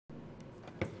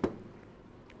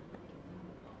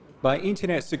By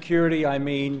internet security, I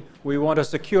mean we want to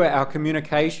secure our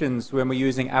communications when we're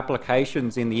using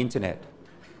applications in the internet.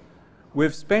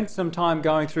 We've spent some time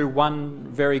going through one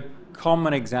very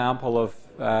common example of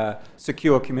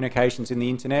secure communications in the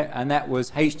internet, and that was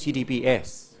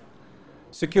HTTPS,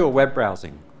 secure web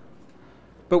browsing.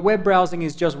 But web browsing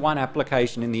is just one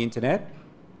application in the internet.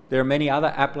 There are many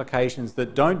other applications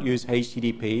that don't use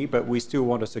HTTP, but we still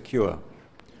want to secure.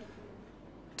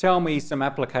 Tell me some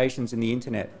applications in the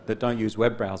internet that don't use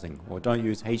web browsing or don't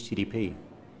use HTTP.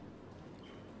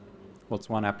 What's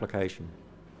one application?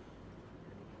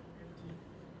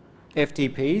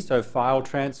 FTP, so file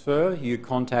transfer. You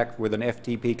contact with an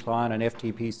FTP client and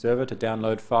FTP server to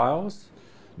download files.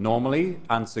 Normally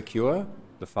unsecure.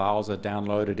 The files are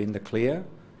downloaded in the clear.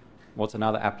 What's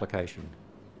another application?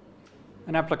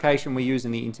 An application we use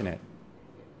in the internet.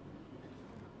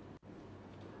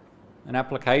 An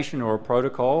application or a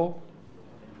protocol,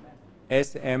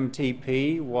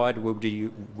 SMTP. Why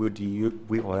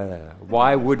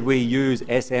would we use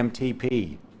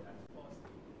SMTP?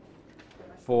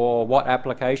 For what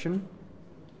application?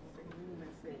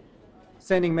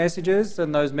 Sending messages,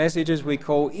 and those messages we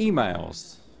call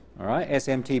emails. All right,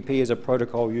 SMTP is a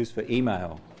protocol used for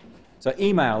email. So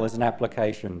email is an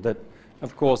application that,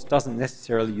 of course, doesn't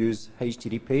necessarily use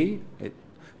HTTP. It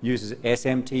uses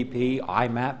SMTP,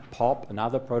 IMAP, POP, and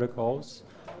other protocols.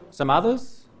 Some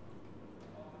others?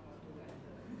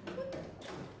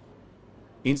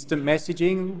 Instant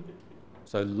messaging,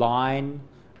 so Line,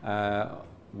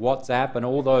 WhatsApp, and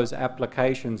all those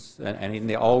applications, and in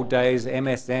the old days,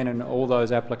 MSN and all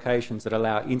those applications that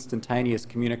allow instantaneous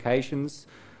communications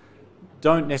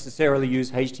don't necessarily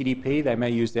use HTTP. They may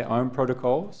use their own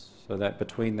protocols, so that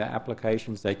between the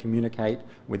applications they communicate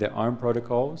with their own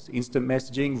protocols. Instant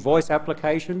messaging, voice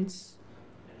applications,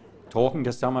 talking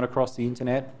to someone across the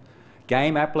internet.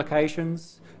 Game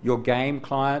applications, your game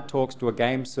client talks to a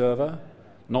game server,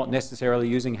 not necessarily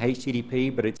using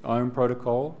HTTP but its own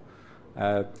protocol.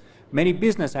 Many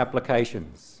business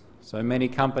applications, so many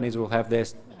companies will have their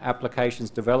applications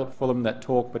developed for them that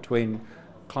talk between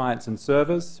clients and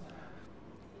servers.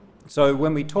 So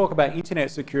when we talk about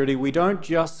internet security, we don't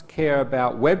just care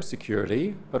about web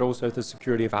security, but also the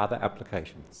security of other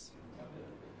applications.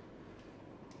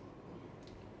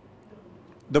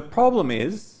 The problem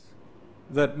is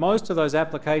that most of those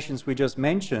applications we just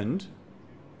mentioned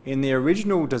in the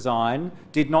original design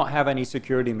did not have any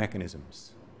security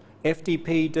mechanisms.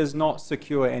 FTP does not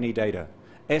secure any data.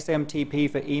 SMTP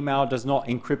for email does not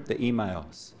encrypt the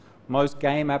emails. Most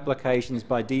game applications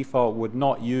by default would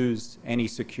not use any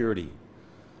security.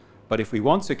 But if we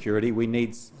want security, we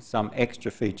need some extra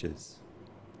features.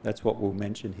 That's what we'll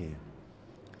mention here.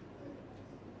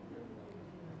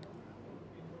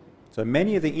 So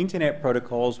many of the internet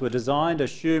protocols were designed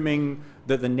assuming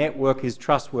that the network is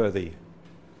trustworthy.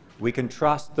 We can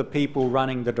trust the people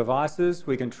running the devices.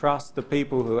 We can trust the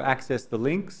people who access the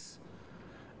links.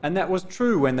 And that was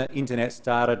true when the internet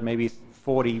started maybe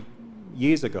 40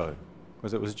 years ago,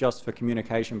 because it was just for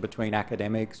communication between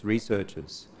academics,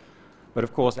 researchers. But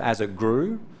of course, as it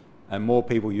grew and more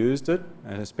people used it,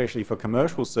 and especially for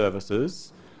commercial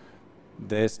services,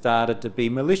 there started to be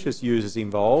malicious users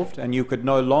involved, and you could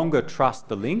no longer trust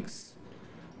the links.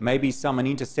 Maybe someone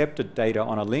intercepted data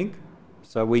on a link,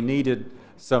 so we needed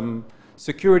some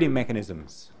security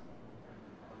mechanisms.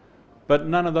 But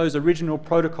none of those original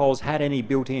protocols had any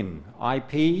built in.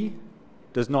 IP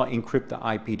does not encrypt the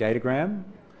IP datagram.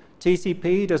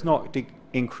 TCP does not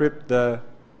encrypt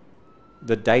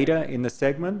the data in the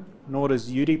segment, nor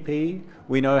does UDP.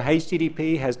 We know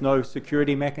HTTP has no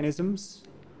security mechanisms.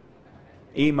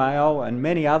 Email and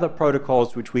many other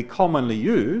protocols which we commonly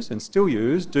use and still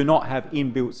use do not have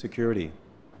inbuilt security.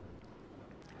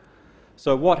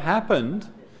 So what happened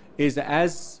is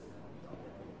as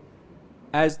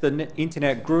the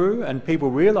internet grew and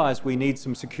people realized we need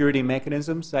some security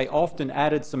mechanisms, they often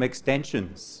added some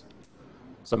extensions,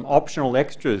 some optional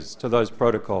extras to those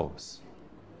protocols.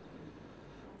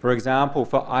 For example,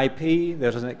 for IP,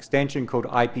 there's an extension called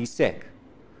IPsec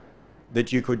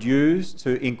that you could use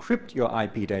to encrypt your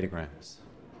IP datagrams.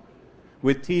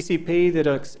 With TCP,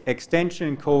 there's an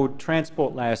extension called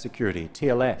Transport Layer Security,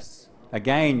 TLS,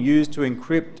 again used to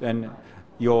encrypt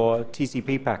your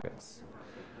TCP packets.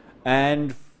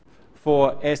 And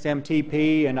for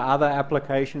SMTP and other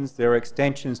applications, there are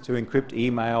extensions to encrypt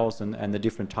emails and the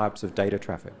different types of data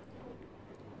traffic.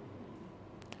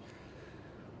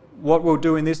 What we'll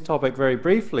do in this topic very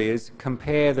briefly is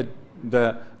compare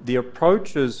the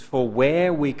approaches for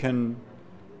where we can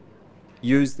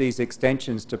use these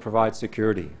extensions to provide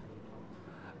security.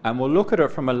 And we'll look at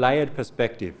it from a layered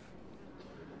perspective.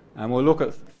 And we'll look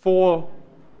at four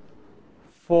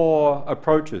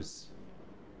approaches.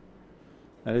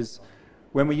 That is,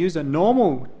 when we use a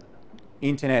normal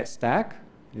internet stack,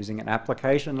 using an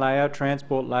application layer,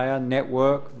 transport layer,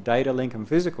 network, data link, and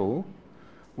physical,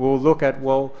 we'll look at,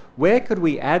 well, where could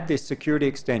we add this security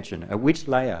extension? At which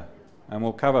layer? And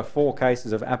we'll cover 4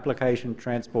 cases of application,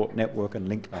 transport, network, and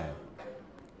link layer.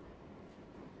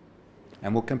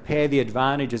 And we'll compare the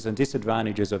advantages and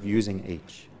disadvantages of using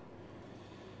each.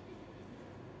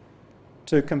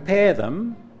 To compare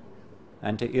them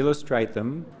and to illustrate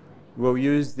them, we'll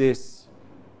use this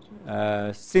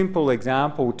simple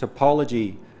example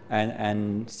topology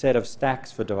and set of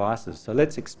stacks for devices. So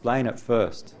let's explain it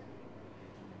first.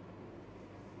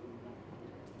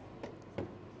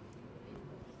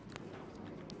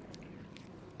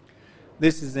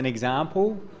 This is an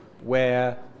example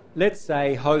where, let's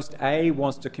say, host A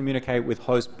wants to communicate with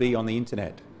host B on the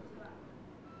internet.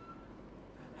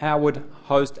 How would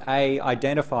host A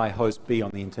identify host B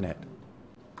on the internet?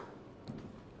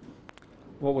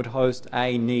 What would host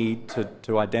A need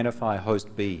to identify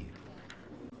host B?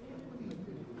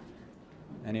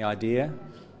 Any idea?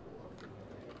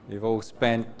 You've all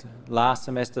spent last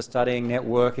semester studying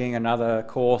networking, another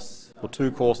course or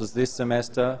 2 courses this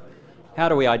semester. How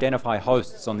do we identify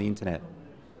hosts on the internet?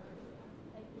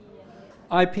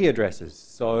 IP addresses.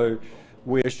 So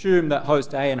we assume that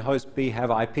host A and host B have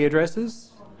IP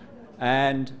addresses,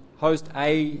 and host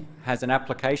A has an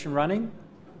application running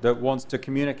that wants to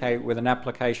communicate with an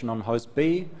application on host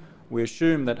B. We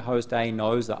assume that host A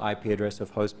knows the IP address of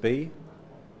host B.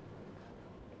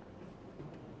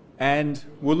 And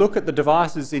we'll look at the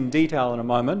devices in detail in a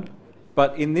moment,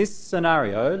 but in this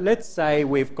scenario, let's say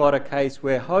we've got a case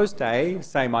where host A,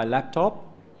 say my laptop,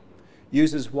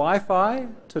 uses Wi-Fi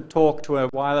to talk to a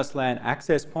wireless LAN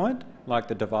access point, like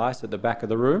the device at the back of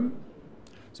the room.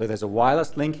 So there's a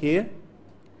wireless link here.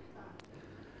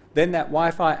 Then that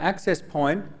Wi-Fi access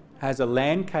point has a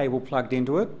LAN cable plugged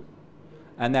into it,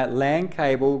 and that LAN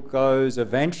cable goes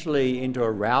eventually into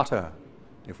a router.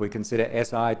 If we consider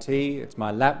SIT, it's my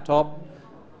laptop,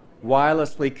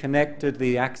 wirelessly connected to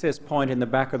the access point in the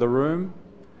back of the room,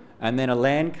 and then a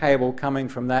LAN cable coming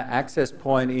from that access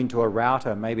point into a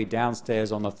router, maybe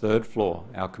downstairs on the 3rd floor,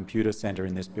 our computer center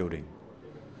in this building.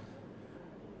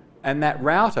 And that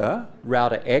router,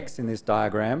 router X in this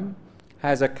diagram,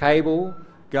 has a cable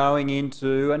going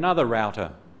into another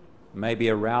router, maybe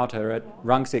a router at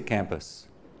Rangsit campus.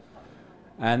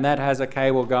 And that has a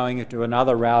cable going into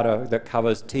another router that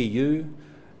covers TU,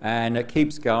 and it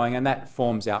keeps going, and that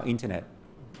forms our internet,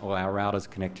 or our routers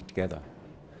connected together.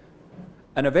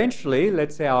 And eventually,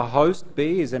 let's say our host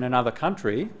B is in another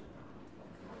country,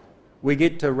 we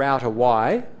get to router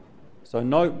Y. So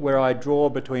note where I draw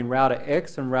between router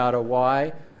X and router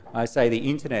Y, I say the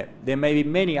internet. There may be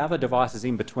many other devices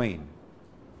in between.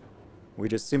 We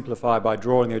just simplify by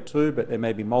drawing the 2, but there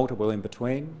may be multiple in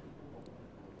between.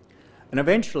 And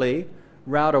eventually,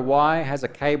 router Y has a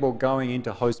cable going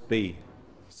into host B,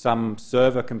 some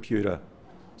server computer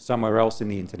somewhere else in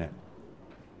the internet.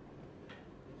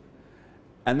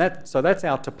 And so that's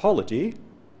our topology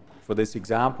for this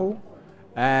example.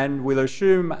 And we'll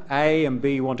assume A and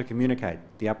B want to communicate.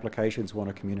 The applications want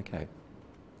to communicate.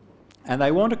 And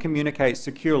they want to communicate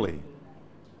securely.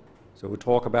 So we'll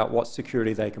talk about what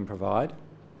security they can provide.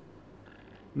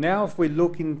 Now if we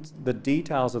look into the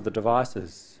details of the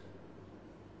devices,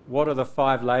 what are the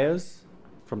 5 layers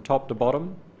from top to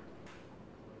bottom?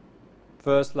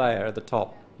 First layer at the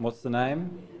top. What's the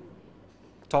name?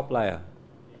 Top layer.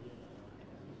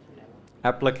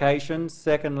 Application,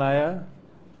 second layer.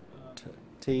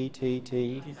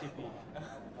 TTT.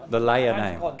 The layer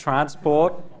name.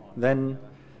 Transport, then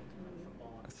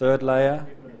 3rd layer.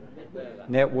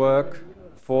 Network,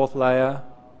 4th layer.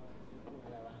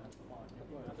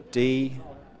 D,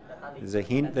 there's a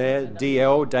hint there,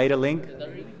 DL, data link,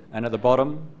 and at the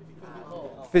bottom,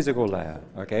 physical layer.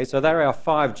 Okay, so there are our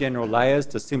 5 general layers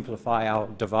to simplify our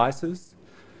devices.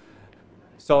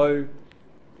 So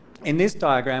in this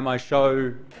diagram, I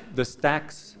show the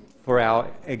stacks for our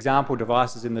example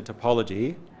devices in the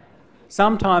topology.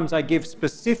 Sometimes I give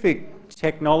specific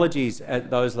technologies at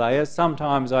those layers,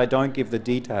 sometimes I don't give the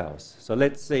details. So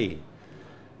let's see.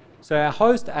 So our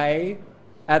host A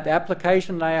at the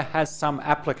application layer has some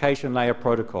application layer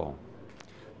protocol.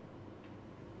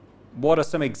 What are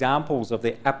some examples of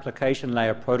the application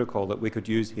layer protocol that we could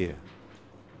use here?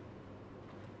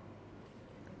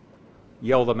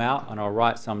 Yell them out and I'll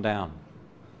write some down.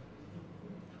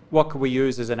 What could we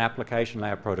use as an application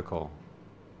layer protocol?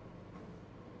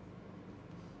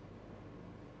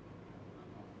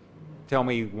 Tell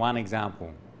me one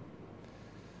example.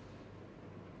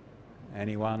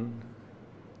 Anyone?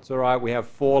 It's all right, we have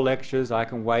 4 lectures, I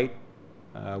can wait.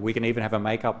 We can even have a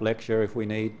make-up lecture if we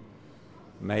need.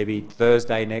 Maybe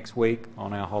Thursday next week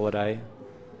on our holiday.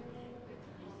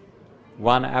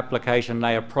 One application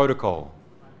layer protocol.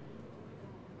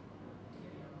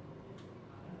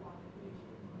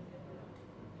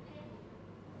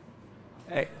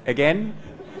 Again?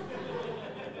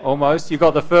 Almost. You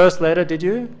got the first letter, did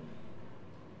you?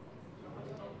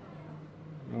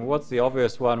 What's the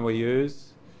obvious one we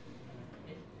use?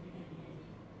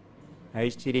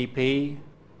 HTTP.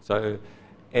 So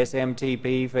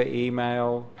SMTP for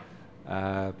email.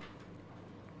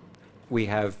 We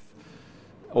have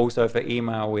also for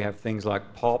email, we have things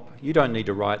like POP. You don't need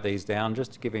to write these down,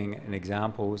 just giving an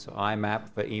example. So IMAP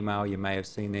for email, you may have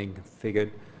seen them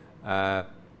configured.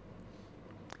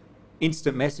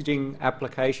 Instant messaging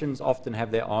applications often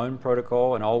have their own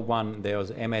protocol. An old one, there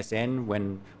was MSN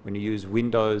when you use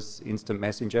Windows Instant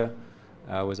Messenger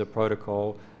was a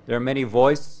protocol. There are many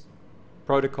voice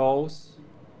protocols,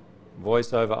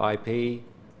 voice over IP,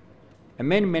 and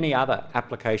many other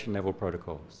application level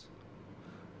protocols.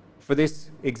 For this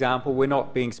example, we're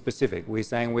not being specific. We're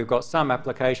saying we've got some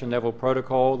application level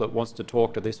protocol that wants to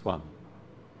talk to this one.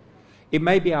 It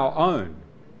may be our own.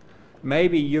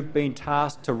 Maybe you've been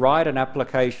tasked to write an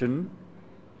application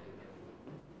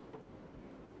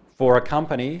for a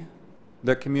company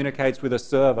that communicates with a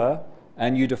server,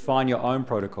 and you define your own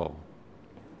protocol.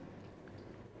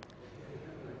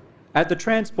 At the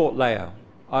transport layer,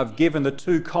 I've given the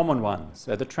 2 common ones.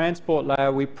 At the transport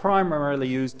layer, we primarily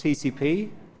use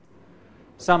TCP.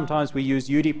 Sometimes we use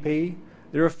UDP.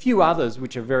 There are a few others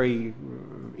which are very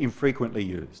infrequently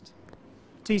used.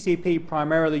 TCP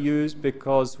primarily used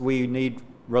because we need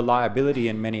reliability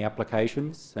in many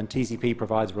applications, and TCP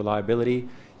provides reliability.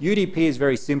 UDP is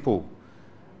very simple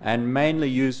and mainly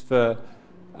used for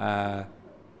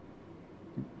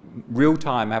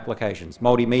real-time applications,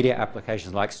 multimedia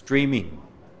applications like streaming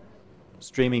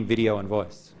video and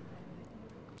voice.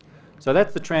 So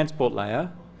that's the transport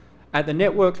layer. At the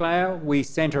network layer, we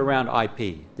center around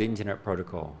IP, the Internet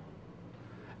Protocol.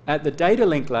 At the data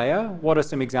link layer, what are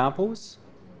some examples?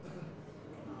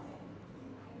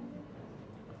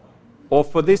 Or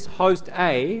for this host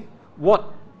A,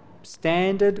 what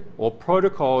standard or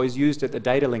protocol is used at the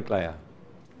data link layer?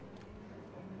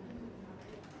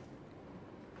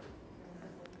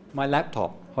 My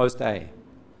laptop, host A.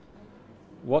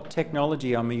 What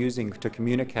technology am I using to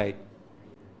communicate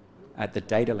at the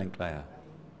data link layer?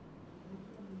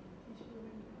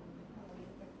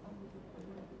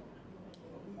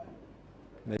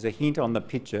 There's a hint on the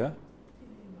picture.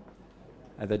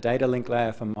 At the data link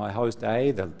layer for my host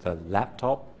A, the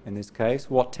laptop in this case,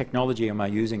 what technology am I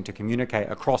using to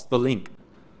communicate across the link?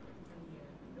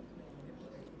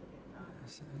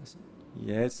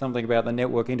 Yeah, it's something about the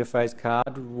network interface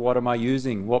card. What am I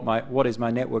using? What is my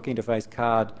network interface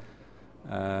card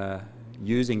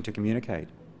using to communicate?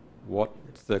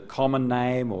 What's the common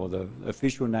name or the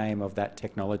official name of that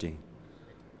technology?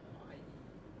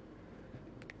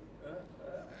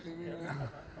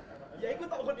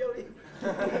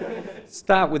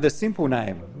 Start with a simple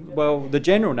name. Well, the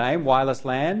general name, wireless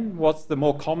LAN. What's the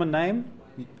more common name?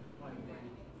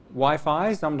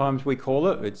 Wi-Fi, sometimes we call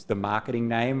it. It's the marketing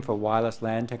name for wireless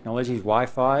LAN technologies,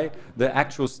 Wi-Fi. The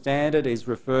actual standard is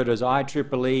referred as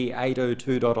IEEE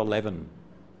 802.11.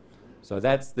 So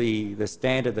that's the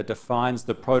standard that defines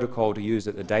the protocol to use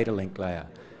at the data link layer.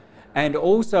 And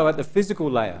also at the physical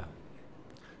layer.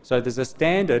 So there's a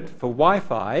standard for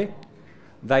Wi-Fi.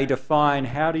 They define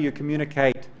how do you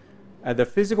communicate at the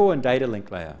physical and data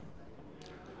link layer.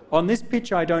 On this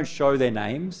picture, I don't show their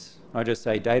names. I just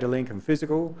say data link and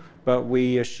physical, but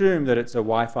we assume that it's a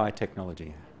Wi-Fi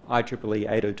technology, IEEE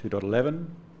 802.11.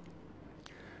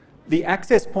 The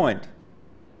access point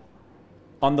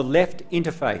on the left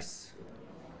interface.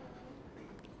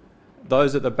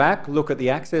 Those at the back, look at the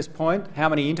access point. How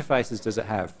many interfaces does it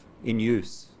have in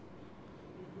use?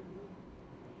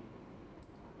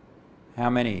 How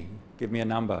many? Give me a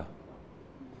number.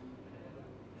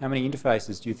 How many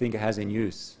interfaces do you think it has in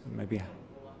use? Maybe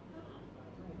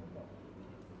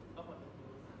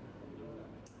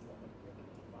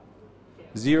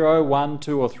 0, 1,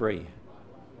 2, or 3.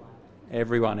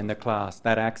 Everyone in the class.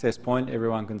 That access point,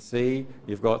 everyone can see.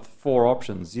 You've got 4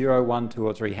 options, 0, 1, 2,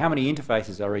 or 3. How many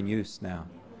interfaces are in use now?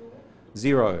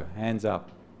 0, hands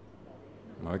up.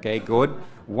 Okay, good.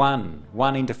 1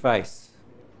 interface.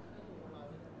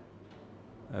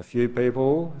 A few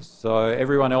people. So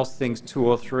everyone else thinks 2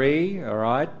 or 3, all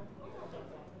right?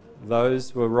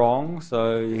 Those were wrong,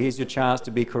 so here's your chance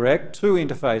to be correct. 2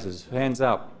 interfaces, hands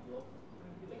up.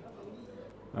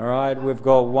 All right, we've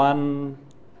got 1,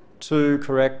 2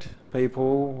 correct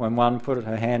people, and one put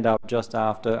her hand up just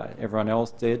after everyone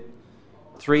else did.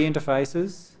 3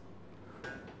 interfaces?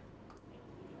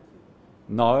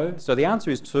 No. So the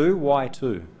answer is 2. Why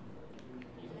 2?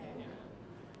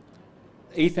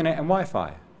 Ethernet and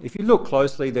Wi-Fi. If you look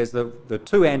closely, there's the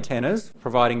 2 antennas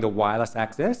providing the wireless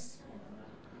access.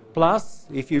 Plus,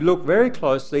 if you look very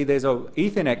closely, there's an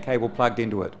Ethernet cable plugged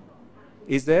into it.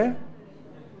 Is there?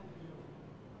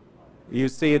 You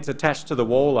see it's attached to the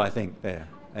wall, I think, there,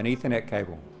 an Ethernet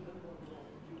cable.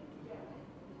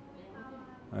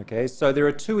 Okay, so there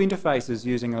are 2 interfaces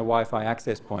using the Wi-Fi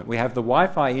access point. We have the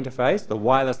Wi-Fi interface, the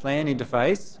wireless LAN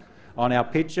interface, on our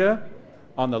picture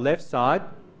on the left side,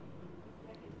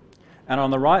 and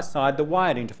on the right side, the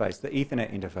wired interface, the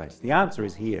Ethernet interface. The answer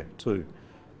is here, too.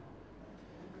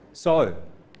 So,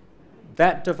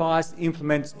 that device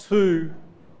implements 2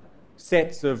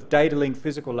 sets of data link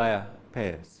physical layer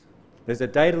pairs. There's a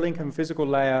data link and physical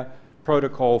layer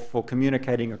protocol for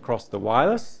communicating across the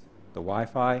wireless, the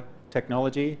Wi-Fi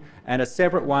technology, and a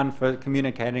separate one for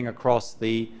communicating across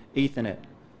the Ethernet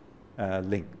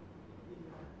link.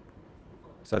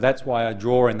 So that's why I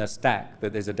draw in the stack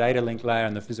that there's a data link layer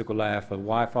and the physical layer for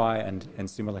Wi-Fi and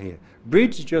similar here.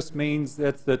 Bridge just means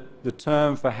that's the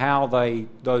term for how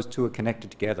those 2 are connected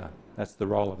together. That's the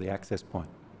role of the access point.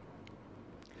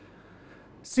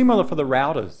 Similar for the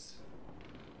routers.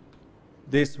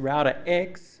 This router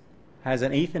X has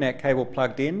an Ethernet cable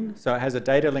plugged in, so it has a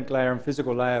data link layer and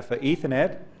physical layer for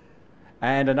Ethernet,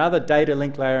 and another data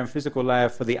link layer and physical layer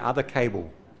for the other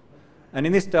cable. And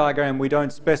in this diagram, we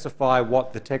don't specify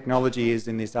what the technology is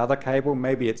in this other cable.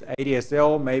 Maybe it's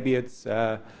ADSL, maybe it's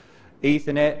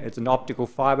Ethernet, it's an optical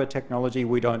fiber technology,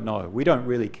 we don't know. We don't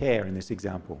really care in this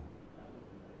example.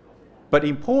 But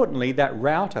importantly, that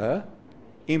router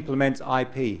implements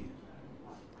IP.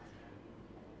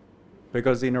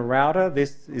 Because in a router,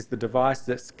 this is the device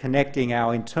that's connecting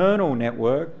our internal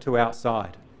network to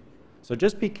outside. So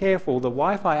just be careful, the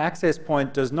Wi-Fi access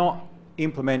point does not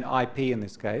implement IP in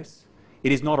this case.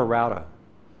 It is not a router.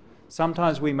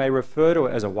 Sometimes we may refer to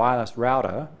it as a wireless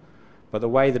router, but the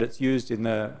way that it's used in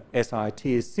the SIT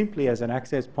is simply as an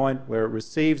access point where it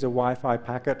receives a Wi-Fi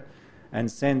packet and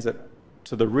sends it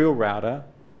to the real router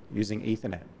using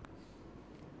Ethernet.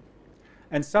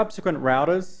 And subsequent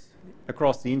routers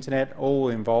across the internet all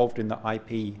involved in the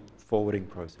IP forwarding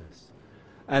process.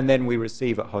 And then we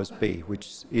receive at host B,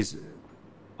 which is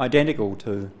identical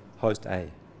to host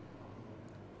A.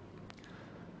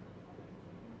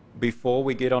 Before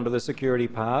we get onto the security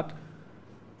part,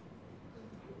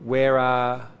 where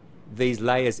are these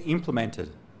layers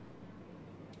implemented?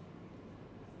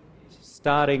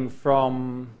 Starting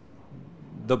from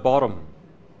the bottom.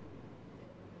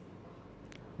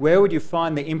 Where would you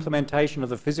find the implementation of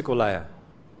the physical layer?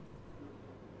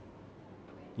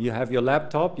 You have your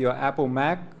laptop, your Apple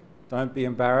Mac. Don't be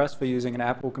embarrassed for using an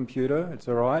Apple computer, it's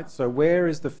all right. So where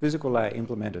is the physical layer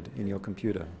implemented in your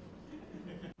computer?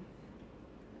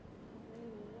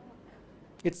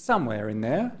 It's somewhere in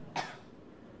there.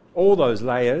 All those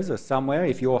layers are somewhere.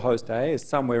 If your host A is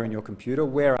somewhere in your computer,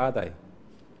 where are they?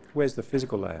 Where's the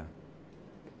physical layer?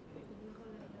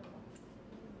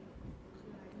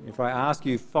 If I ask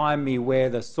you, find me where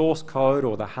the source code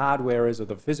or the hardware is of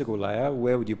the physical layer,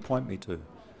 where would you point me to?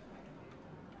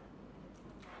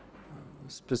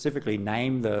 Specifically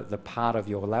name the part of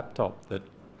your laptop that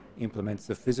implements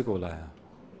the physical layer.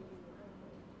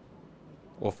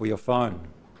 Or for your phone.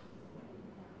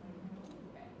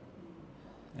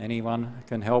 Anyone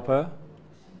can help her?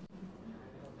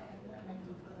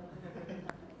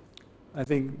 I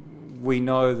think we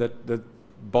know that the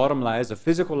bottom layers, the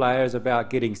physical layer is about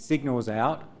getting signals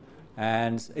out,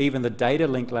 and even the data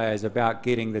link layer is about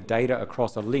getting the data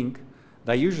across a link.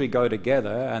 They usually go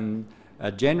together, and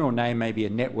a general name may be a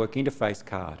network interface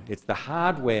card. It's the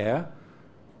hardware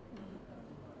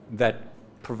that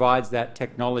provides that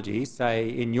technology. Say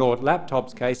in your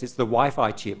laptop's case, it's the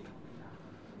Wi-Fi chip.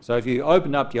 So if you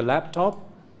open up your laptop,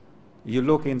 you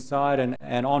look inside,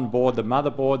 and on board the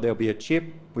motherboard there'll be a chip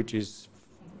which is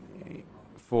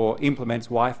implements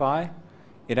Wi-Fi.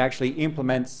 It actually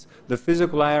implements the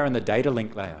physical layer and the data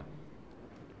link layer.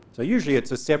 So usually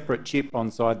it's a separate chip on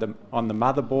the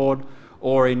motherboard,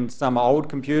 or in some old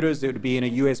computers it would be in a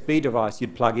USB device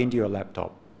you'd plug into your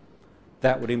laptop.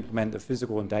 That would implement the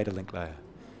physical and data link layer.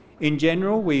 In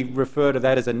general, we refer to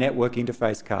that as a network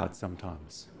interface card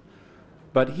sometimes.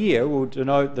 But here we'll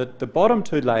denote that the bottom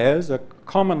 2 layers are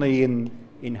commonly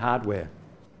in hardware.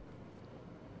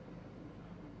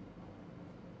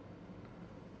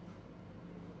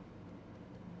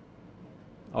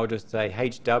 I'll just say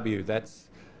HW, that's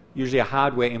usually a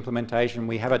hardware implementation.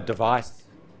 We have a device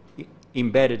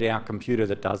embedded in our computer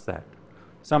that does that,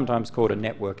 sometimes called a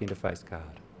network interface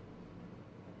card.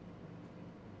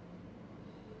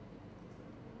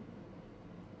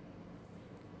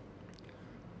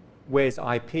 Where's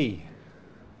IP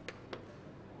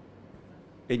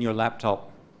in your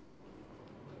laptop?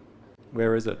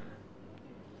 Where is it?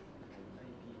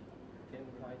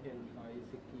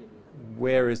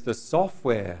 Where is the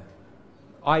software?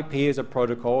 IP is a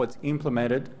protocol, it's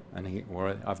implemented, and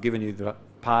I've given you the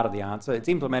part of the answer, it's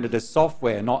implemented as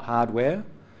software, not hardware,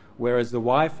 whereas the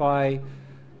Wi-Fi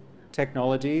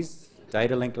technologies,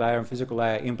 data link layer and physical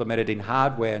layer, are implemented in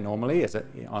hardware normally as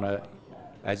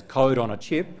code on a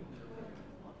chip.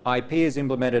 IP is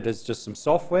implemented as just some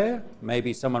software.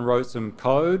 Maybe someone wrote some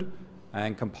code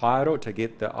and compiled it to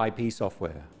get the IP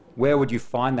software. Where would you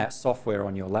find that software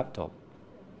on your laptop?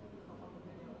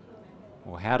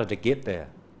 Or how did it get there?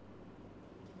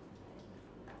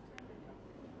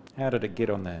 How did it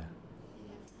get on there?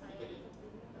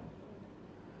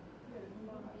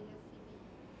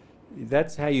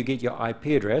 That's how you get your IP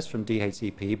address from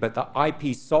DHCP, but the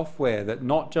IP software that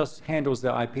not just handles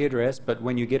the IP address, but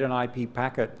when you get an IP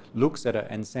packet, looks at it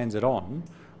and sends it on,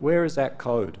 where is that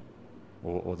code?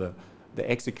 Or the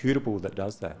executable that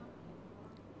does that?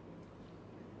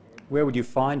 Where would you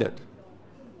find it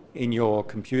in your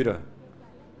computer?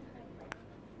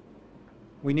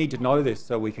 We need to know this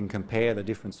so we can compare the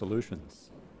different solutions.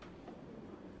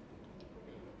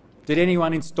 Did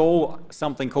anyone install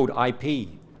something called IP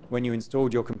when you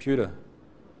installed your computer?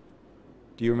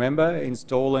 Do you remember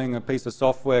installing a piece of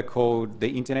software called the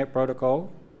Internet Protocol?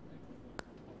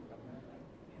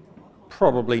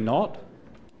 Probably not.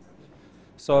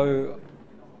 So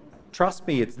trust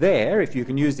me, it's there. If you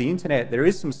can use the internet, there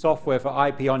is some software for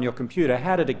IP on your computer.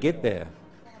 How did it get there?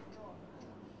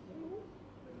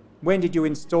 When did you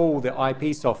install the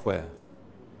IP software?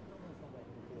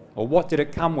 Or what did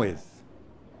it come with?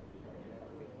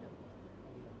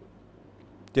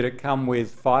 Did it come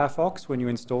with Firefox when you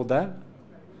installed that?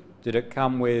 Did it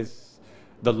come with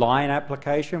the Line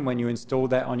application when you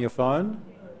installed that on your phone?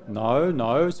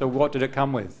 No. So what did it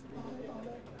come with?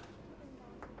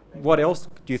 What else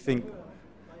do you think?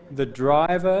 The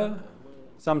driver?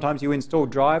 Sometimes you install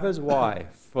drivers. Why?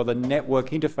 For the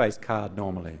network interface card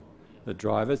normally. The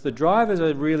drivers. The drivers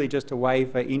are really just a way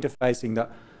for interfacing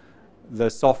the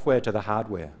software to the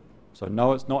hardware. So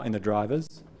no, it's not in the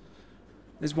drivers.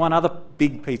 There's one other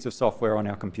big piece of software on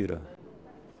our computer.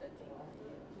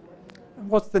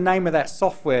 What's the name of that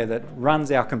software that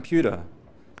runs our computer?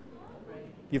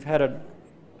 You've had a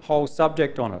whole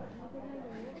subject on it.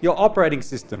 Your operating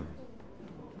system.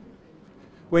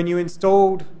 When you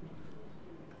installed,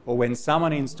 or when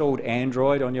someone installed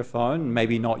Android on your phone,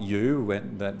 maybe not you,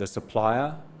 when the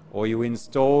supplier, or you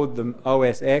installed the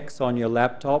OS X on your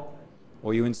laptop,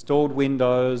 or you installed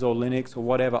Windows or Linux or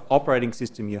whatever operating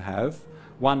system you have,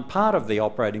 one part of the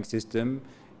operating system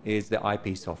is the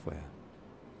IP software.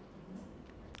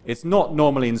 It's not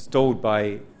normally installed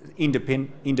by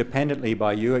independently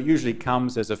by you. It usually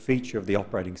comes as a feature of the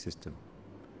operating system.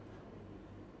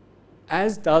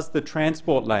 As does the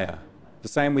transport layer. The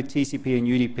same with TCP and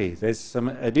UDP. There's some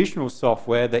additional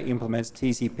software that implements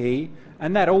TCP,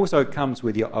 and that also comes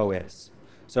with your OS.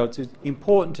 So it's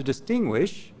important to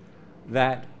distinguish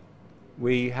that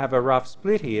we have a rough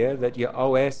split here, that your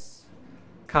OS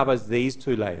covers these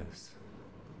two layers.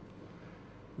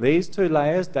 These two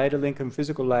layers, data link and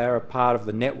physical layer, are part of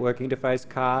the network interface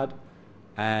card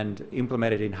and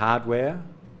implemented in hardware.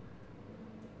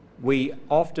 We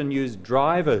often use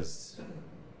drivers.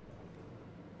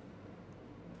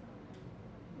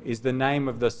 Is the name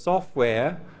of the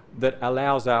software that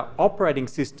allows our operating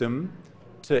system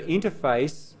to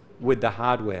interface with the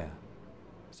hardware.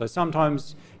 So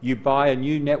sometimes you buy a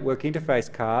new network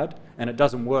interface card and it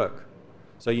doesn't work.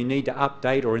 So you need to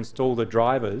update or install the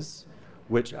drivers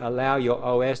which allow your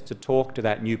OS to talk to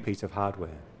that new piece of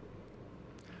hardware.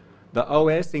 The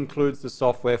OS includes the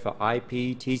software for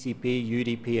IP, TCP,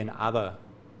 UDP, and other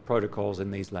protocols in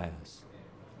these layers.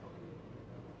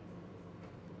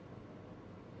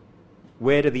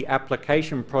 Where do the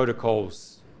application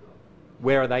protocols,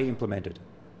 where are they implemented?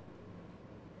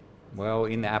 Well,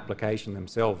 in the application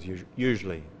themselves,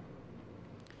 usually.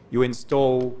 You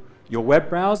install your web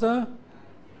browser,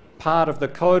 part of the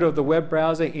code of the web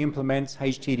browser implements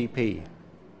HTTP.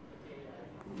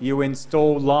 You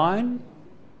install Line,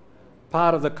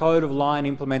 part of the code of Line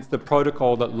implements the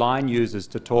protocol that Line uses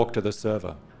to talk to the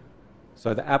server.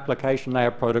 So the application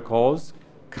layer protocols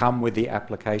come with the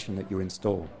application that you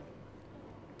install.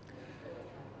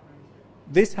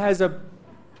 This has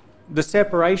the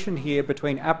separation here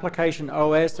between application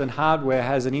OS and hardware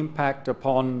has an impact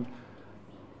upon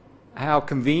how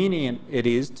convenient it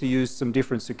is to use some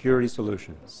different security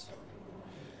solutions.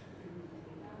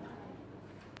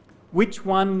 Which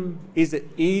one is it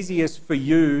easiest for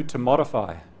you to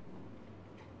modify?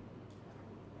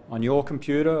 On your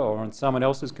computer or on someone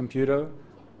else's computer?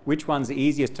 Which one's the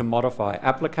easiest to modify?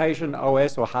 Application,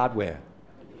 OS, or hardware?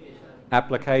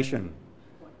 Application.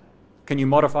 Can you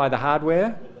modify the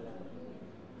hardware?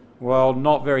 Well,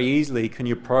 not very easily can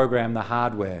you program the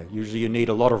hardware. Usually you need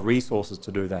a lot of resources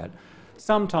to do that.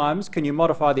 Sometimes, can you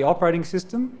modify the operating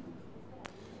system?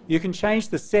 You can change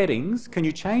the settings. Can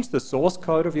you change the source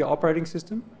code of your operating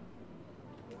system?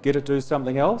 Get it to do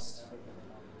something else?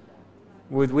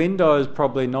 With Windows,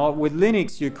 probably not. With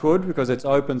Linux, you could, because it's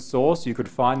open source. You could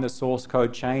find the source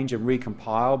code change and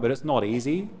recompile, but it's not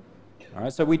easy. All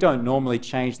right, so we don't normally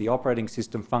change the operating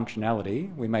system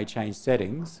functionality. We may change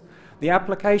settings. The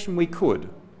application, we could.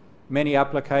 Many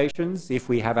applications, if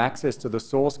we have access to the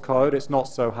source code, it's not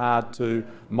so hard to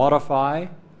modify,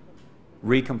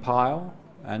 recompile,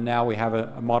 and now we have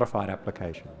a modified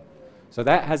application. So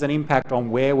that has an impact on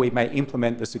where we may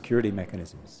implement the security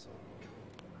mechanisms.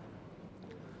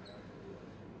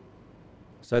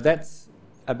 So that's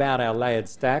about our layered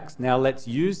stacks. Now let's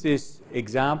use this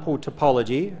example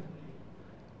topology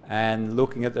and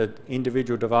looking at the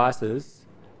individual devices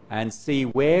and see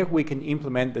where we can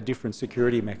implement the different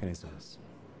security mechanisms.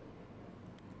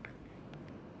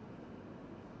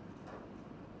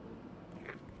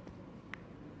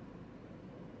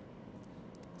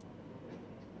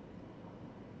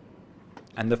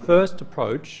 And the first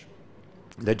approach,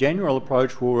 the general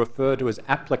approach, we'll refer to as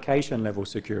application level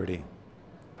security.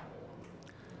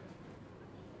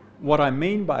 What I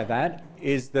mean by that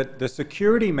is that the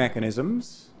security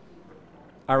mechanisms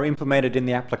are implemented in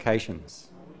the applications.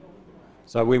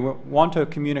 So we want to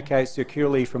communicate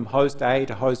securely from host A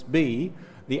to host B.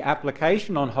 The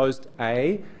application on host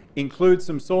A includes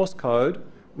some source code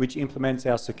which implements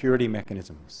our security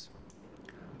mechanisms.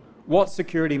 What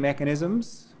security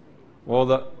mechanisms? Well,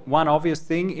 the one obvious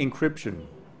thing, encryption.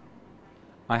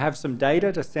 I have some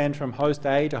data to send from host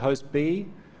A to host B.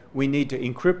 We need to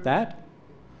encrypt that.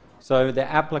 So the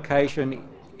application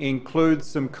includes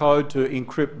some code to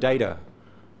encrypt data.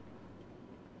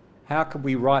 How could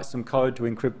we write some code to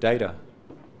encrypt data?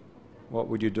 What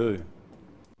would you do?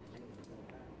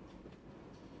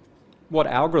 What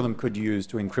algorithm could you use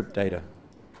to encrypt data?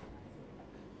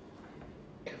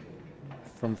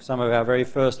 From some of our very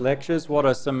first lectures, what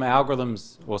are some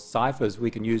algorithms or ciphers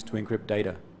we can use to encrypt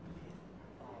data?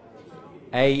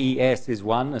 AES is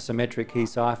one, a symmetric key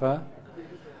cipher.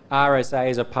 RSA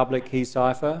is a public key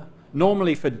cipher.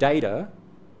 Normally for data,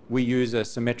 we use a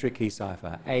symmetric key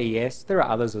cipher. AES, there are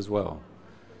others as well.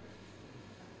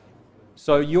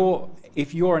 So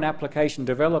if you're an application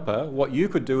developer, what you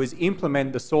could do is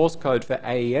implement the source code for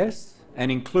AES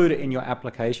and include it in your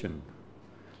application.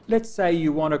 Let's say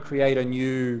you want to create a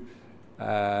new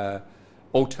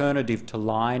alternative to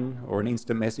Line or an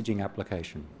instant messaging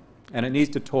application, and it needs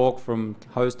to talk from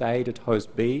host A to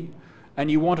host B, and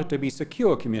you want it to be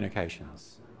secure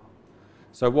communications.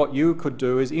 So what you could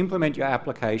do is implement your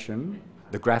application,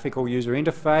 the graphical user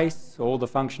interface, all the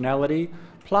functionality,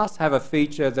 plus have a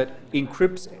feature that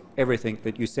encrypts everything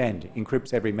that you send,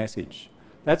 encrypts every message.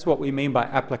 That's what we mean by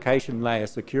application layer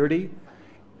security.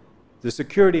 The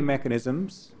security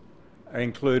mechanisms are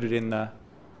included in the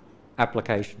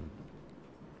application.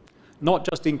 Not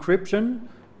just encryption,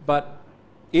 but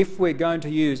if we're going to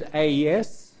use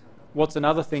AES, what's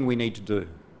another thing we need to do?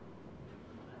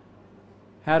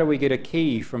 How do we get a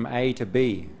key from A to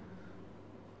B?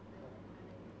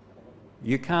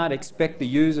 You can't expect the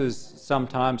users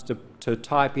sometimes to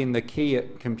type in the key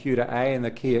at computer A and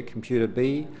the key at computer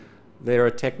B. There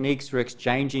are techniques for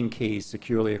exchanging keys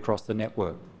securely across the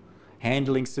network.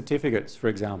 Handling certificates, for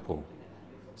example.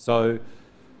 So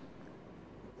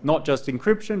not just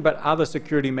encryption, but other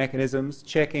security mechanisms,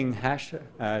 checking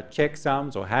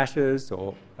checksums or hashes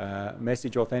or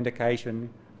message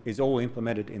authentication is all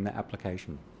implemented in the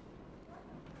application.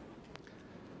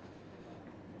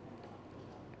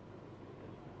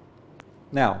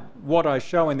 Now, what I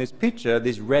show in this picture,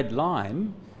 this red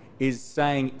line, is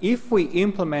saying if we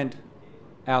implement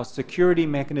our security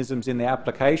mechanisms in the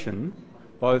application,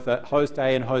 both at host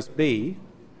A and host B,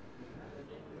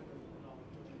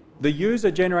 the user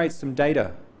generates some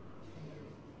data.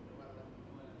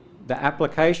 The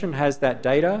application has that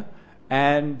data,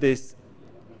 and this,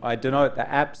 I denote the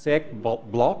AppSec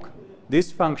block,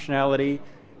 this functionality,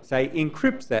 say,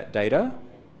 encrypts that data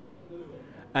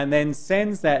and then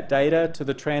sends that data to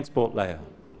the transport layer.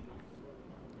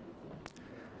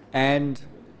 And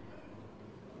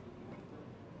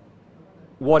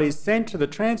what is sent to the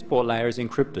transport layer is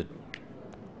encrypted.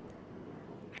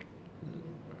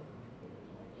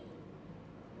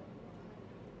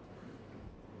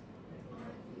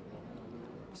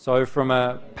 So from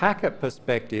a packet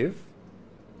perspective,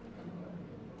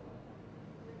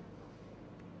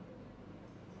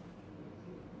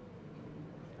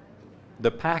 the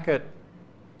packet,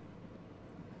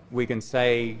 we can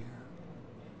say,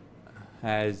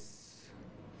 has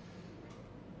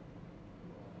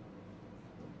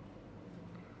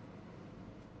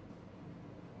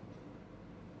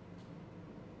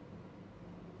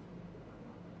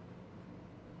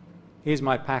here's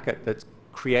my packet that's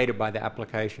created by the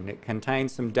application. It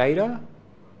contains some data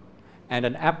and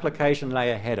an application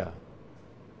layer header.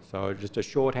 So just a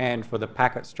shorthand for the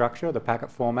packet structure, the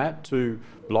packet format, 2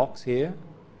 blocks here.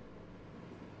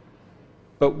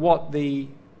 But what the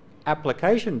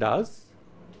application does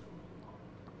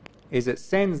is it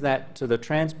sends that to the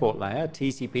transport layer,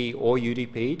 TCP or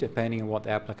UDP, depending on what the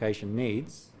application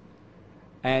needs,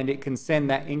 and it can send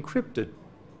that encrypted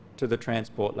to the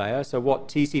transport layer. So what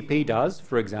TCP does,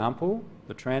 for example,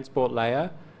 the transport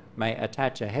layer may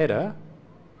attach a header.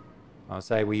 I'll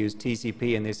say we use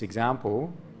TCP in this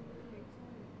example,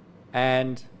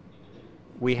 and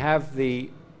we have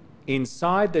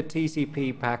inside the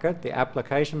TCP packet, the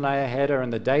application layer header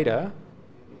and the data,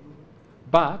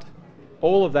 but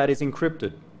all of that is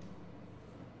encrypted.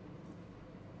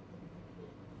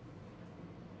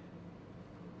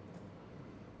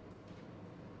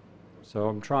 So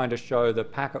I'm trying to show the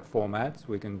packet formats.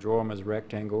 We can draw them as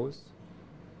rectangles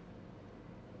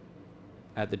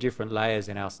at the different layers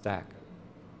in our stack.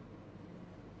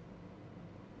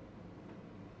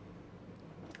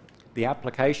 The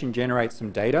application generates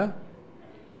some data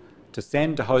to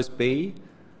send to host B.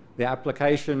 The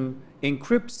application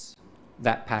encrypts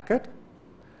that packet,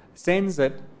 sends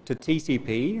it to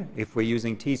TCP, if we're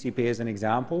using TCP as an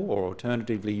example, or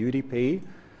alternatively UDP.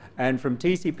 And from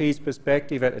TCP's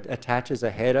perspective, it attaches a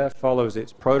header, follows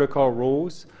its protocol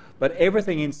rules, but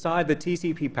everything inside the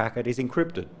TCP packet is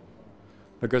encrypted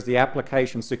because the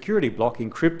application security block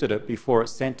encrypted it before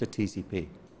it's sent to TCP.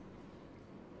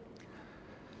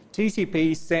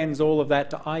 TCP sends all of that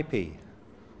to IP.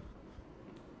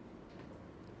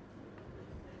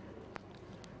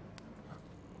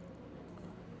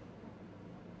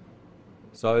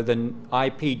 So the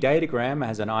IP datagram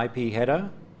has an IP header,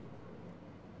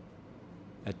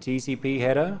 a TCP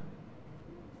header,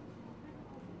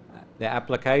 the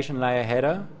application layer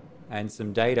header, and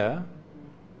some data.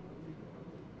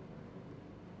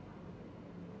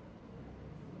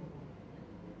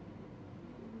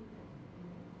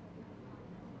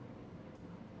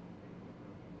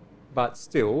 But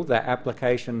still, the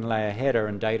application layer header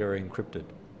and data are encrypted.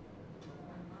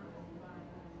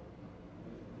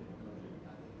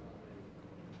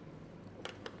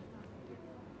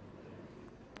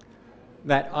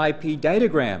 That IP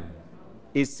datagram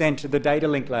is sent to the data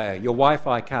link layer, your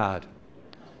Wi-Fi card,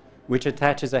 which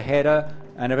attaches a header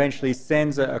and eventually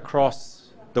sends it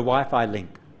across the Wi-Fi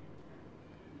link.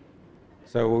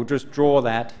 So we'll just draw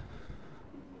that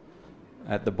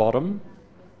at the bottom,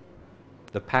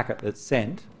 the packet that's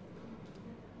sent.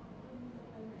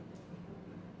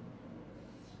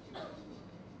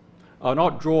 I'll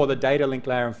not draw the data link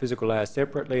layer and physical layer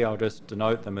separately, I'll just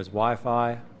denote them as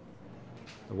Wi-Fi.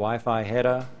 The Wi-Fi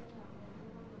header,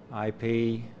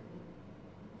 IP,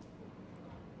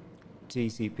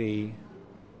 TCP,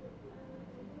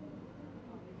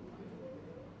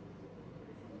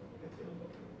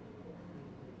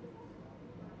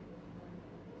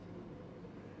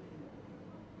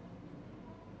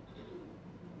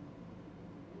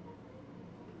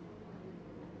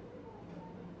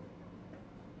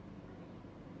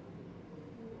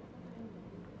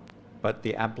 but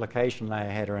the application layer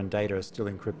header and data are still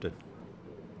encrypted.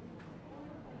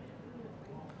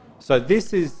 So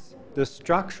this is the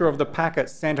structure of the packet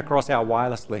sent across our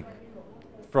wireless link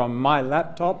from my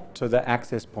laptop to the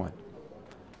access point.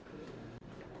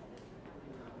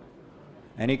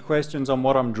 Any questions on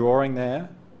what I'm drawing there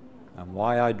and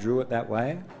why I drew it that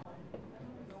way?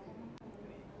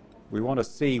 We want to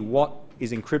see what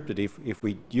is encrypted. If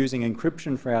we're using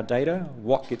encryption for our data,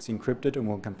 what gets encrypted, and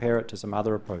we'll compare it to some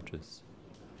other approaches.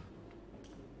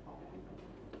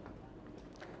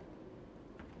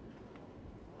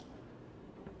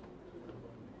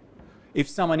 If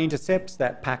someone intercepts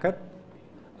that packet,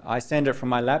 I send it from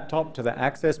my laptop to the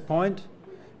access point.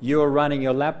 You're running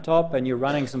your laptop and you're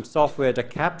running some software to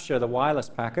capture the wireless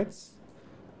packets.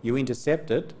 You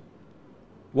intercept it.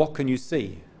 What can you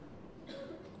see?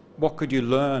 What could you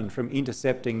learn from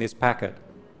intercepting this packet?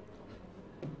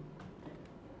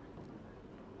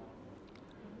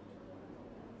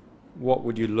 what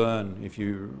would you learn if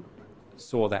you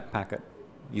saw that packet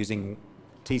using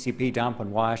TCP dump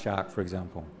and Wireshark, for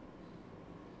example?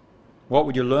 What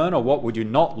would you learn, or what would you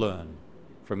not learn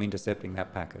from intercepting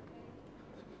that packet?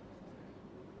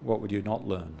 What would you not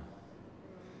learn?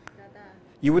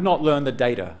 You would not learn the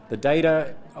data. The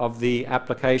data of the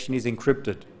application is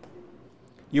encrypted.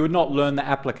 You would not learn the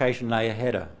application layer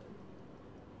header,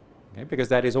 okay, because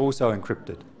that is also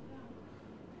encrypted.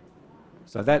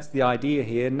 So that's the idea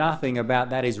here. Nothing about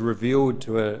that is revealed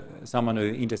to someone who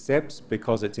intercepts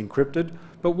because it's encrypted.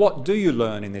 But what do you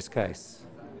learn in this case?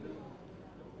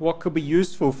 What could be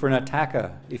useful for an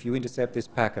attacker if you intercept this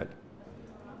packet?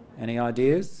 Any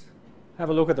ideas? Have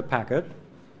a look at the packet.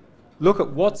 Look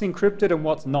at what's encrypted and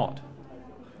what's not.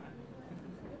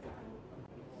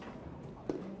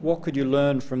 What could you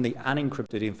learn from the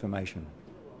unencrypted information?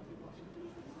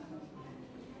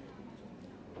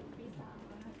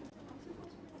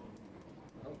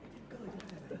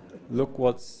 Look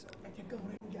what's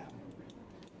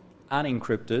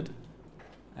unencrypted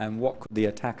and what could the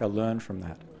attacker learn from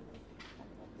that?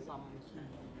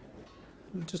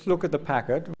 Just look at the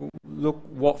packet. Look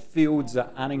what fields are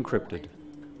unencrypted.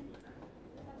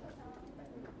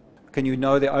 Can you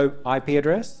know the IP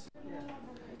address?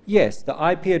 Yes, the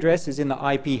IP address is in the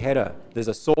IP header. There's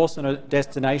a source and a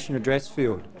destination address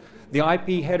field. The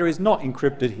IP header is not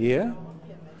encrypted here,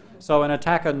 so an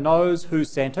attacker knows who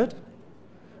sent it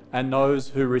and knows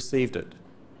who received it.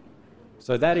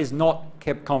 So that is not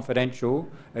kept confidential.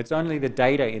 It's only the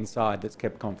data inside that's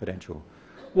kept confidential.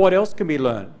 What else can be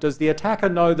learned? Does the attacker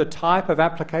know the type of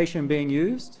application being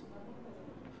used?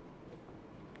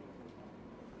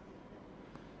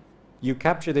 You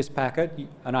capture this packet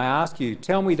and I ask you,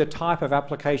 tell me the type of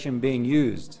application being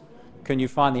used. Can you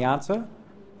find the answer?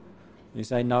 You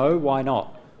say no, why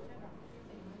not?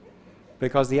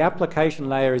 Because the application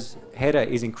layer's header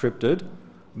is encrypted,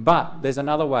 but there's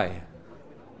another way.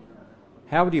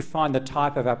 How would you find the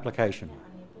type of application?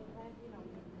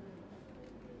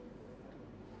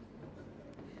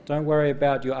 Don't worry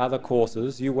about your other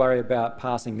courses, you worry about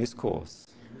passing this course.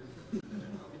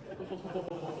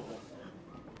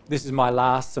 This is my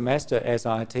last semester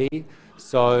SIT,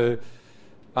 so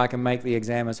I can make the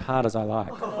exam as hard as I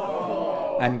like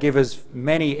and give as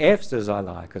many Fs as I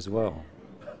like as well.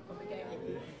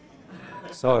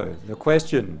 So the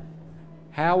question,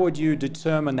 how would you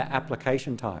determine the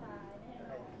application type?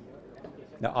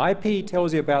 Now IP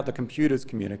tells you about the computers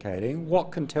communicating.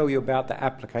 What can tell you about the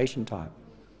application type?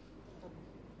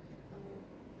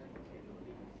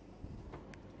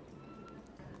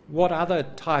 What other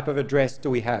type of address do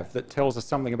we have that tells us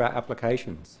something about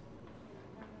applications?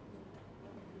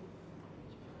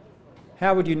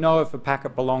 How would you know if a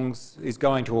packet is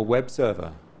going to a web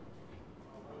server?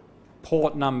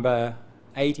 Port number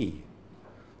 80.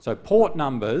 So port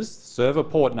numbers, server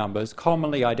port numbers,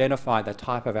 commonly identify the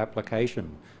type of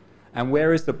application. And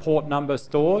where is the port number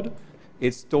stored?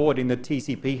 It's stored in the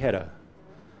TCP header.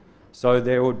 So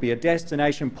there would be a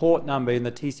destination port number in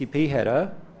the TCP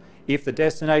header. If the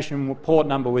destination port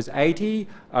number was 80,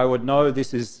 I would know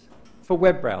this is for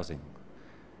web browsing.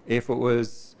 If it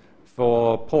was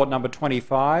for port number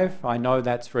 25, I know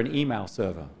that's for an email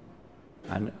server.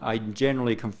 And I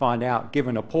generally can find out,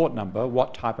 given a port number,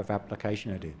 what type of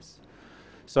application it is.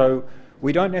 So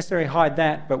we don't necessarily hide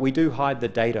that, but we do hide the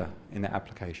data in the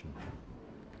application.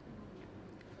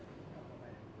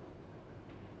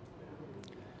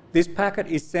 This packet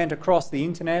is sent across the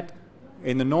internet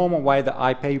in the normal way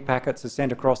that IP packets are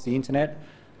sent across the internet.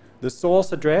 The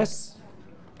source address,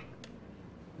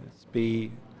 let's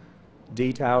be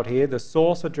detailed here, the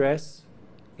source address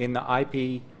in the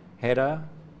IP header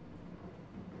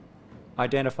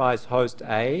identifies host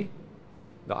A,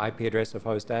 the IP address of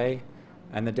host A,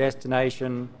 and the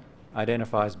destination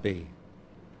identifies B.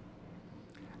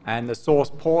 And the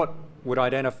source port would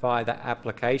identify the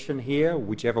application here,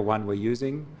 whichever one we're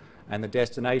using, and the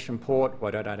destination port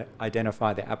would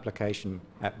identify the application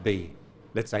at B,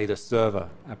 let's say the server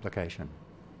application.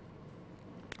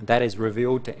 That is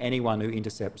revealed to anyone who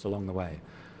intercepts along the way.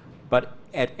 But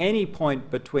at any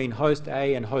point between host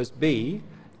A and host B,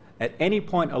 at any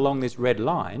point along this red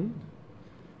line,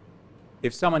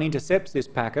 if someone intercepts this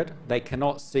packet, they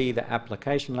cannot see the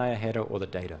application layer header or the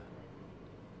data.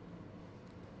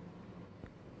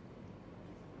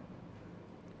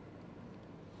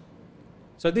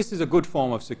 So this is a good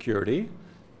form of security,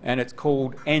 and it's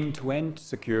called end-to-end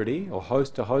security or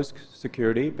host-to-host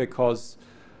security, because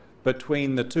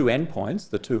between the two endpoints,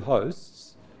 the two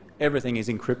hosts, everything is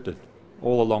encrypted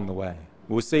all along the way.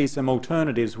 We'll see some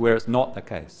alternatives where it's not the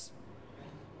case.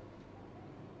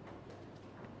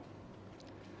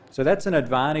 So that's an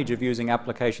advantage of using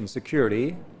application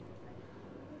security.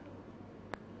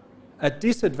 A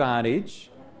disadvantage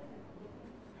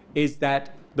is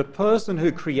that the person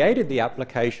who created the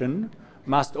application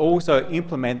must also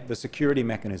implement the security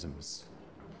mechanisms.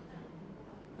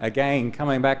 Again,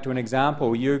 coming back to an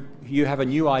example, you have a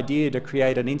new idea to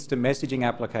create an instant messaging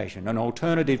application, an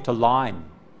alternative to Line.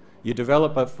 You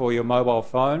develop it for your mobile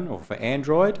phone or for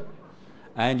Android,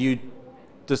 and you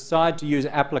decide to use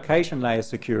application layer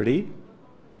security.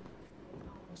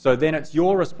 So then it's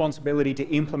your responsibility to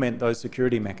implement those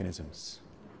security mechanisms.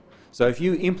 So if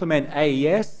you implement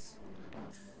AES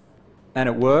and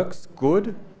it works,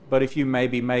 good, but if you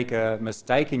maybe make a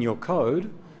mistake in your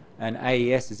code and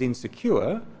AES is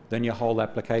insecure, then your whole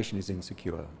application is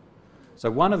insecure.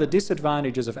 So one of the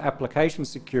disadvantages of application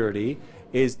security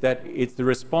is that it's the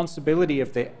responsibility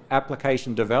of the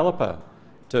application developer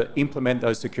to implement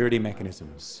those security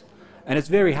mechanisms. And it's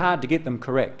very hard to get them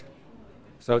correct.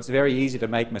 So it's very easy to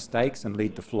make mistakes and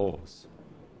lead to flaws.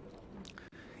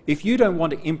 If you don't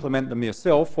want to implement them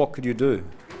yourself, what could you do?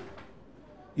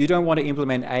 You don't want to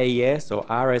implement AES or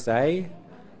RSA,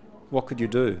 what could you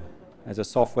do as a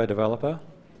software developer?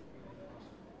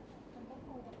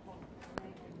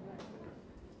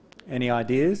 Any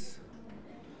ideas?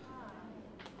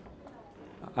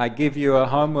 I give you a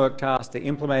homework task to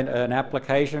implement an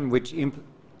application which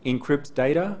encrypts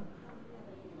data.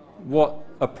 What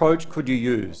approach could you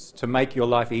use to make your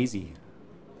life easy?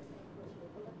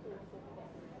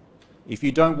 If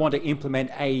you don't want to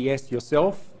implement AES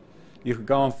yourself, you could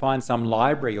go and find some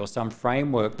library or some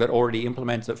framework that already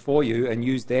implements it for you and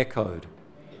use their code.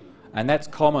 And that's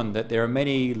common, that there are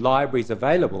many libraries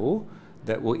available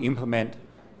that will implement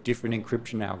different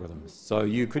encryption algorithms. So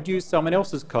you could use someone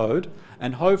else's code,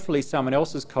 and hopefully someone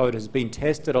else's code has been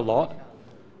tested a lot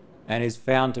and is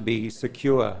found to be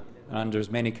secure under as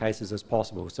many cases as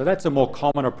possible. So that's a more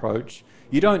common approach.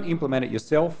 You don't implement it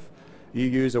yourself, you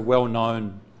use a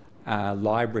well-known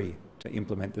library to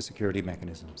implement the security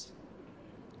mechanisms.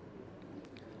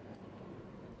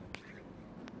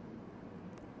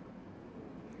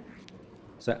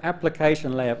 So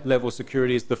application level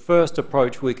security is the first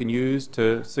approach we can use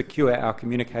to secure our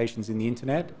communications in the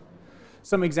internet.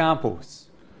 Some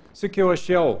examples. Secure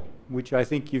Shell, which I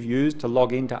think you've used to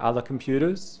log into other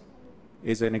computers,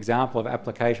 is an example of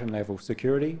application level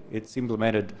security. It's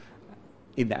implemented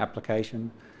in the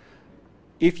application.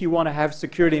 If you want to have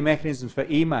security mechanisms for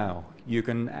email, you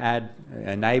can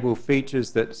enable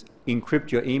features that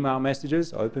encrypt your email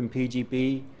messages.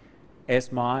 OpenPGP,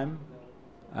 SMIME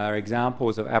are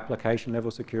examples of application level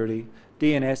security.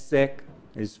 DNSSEC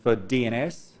is for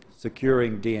DNS,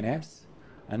 securing DNS,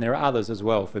 and there are others as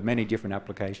well for many different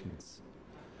applications.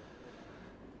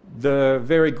 The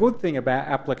very good thing about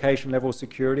application level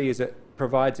security is it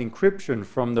provides encryption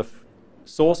from the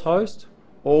source host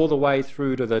all the way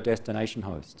through to the destination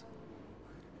host.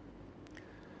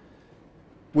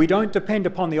 We don't depend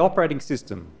upon the operating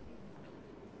system.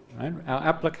 Right? Our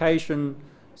application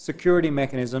security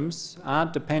mechanisms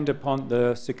aren't dependent upon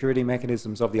the security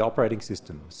mechanisms of the operating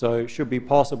system, so it should be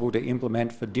possible to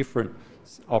implement for different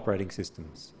operating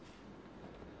systems.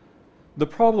 The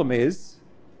problem is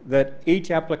that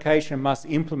each application must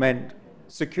implement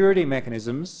security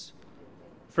mechanisms.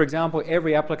 For example,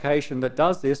 every application that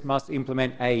does this must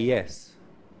implement AES.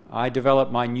 I develop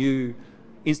my new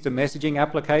instant messaging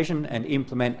application and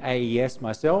implement AES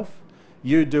myself.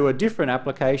 You do a different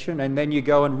application and then you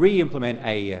go and re-implement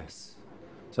AES.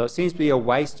 So it seems to be a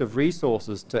waste of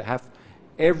resources to have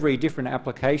every different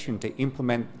application to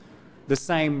implement the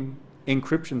same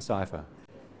encryption cipher.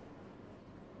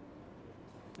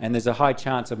 And there's a high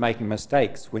chance of making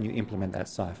mistakes when you implement that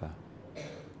cipher.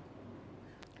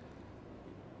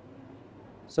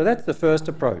 So that's the first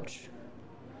approach.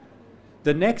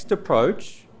 The next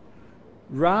approach,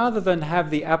 rather than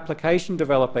have the application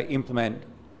developer implement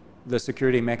the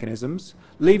security mechanisms,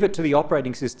 leave it to the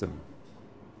operating system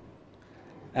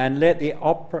and let the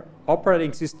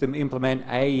operating system implement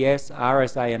AES,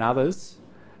 RSA and others,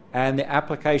 and the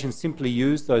application simply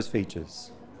use those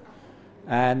features.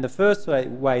 And the first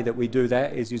way that we do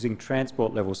that is using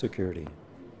transport level security.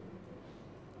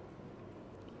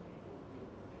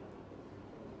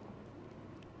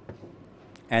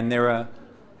 And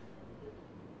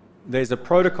there's a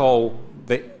protocol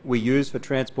that we use for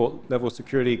transport level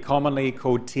security commonly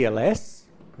called TLS,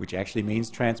 which actually means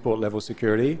transport level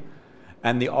security,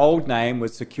 and the old name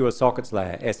was Secure Sockets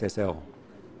Layer, SSL.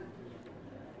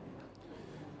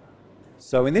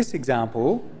 So in this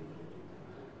example,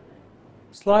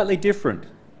 slightly different.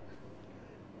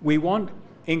 We want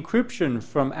encryption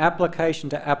from application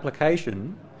to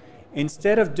application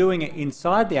Instead of doing it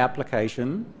inside the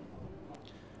application,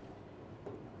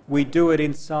 we do it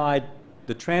inside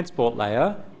the transport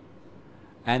layer,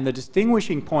 and the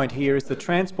distinguishing point here is the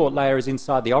transport layer is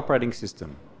inside the operating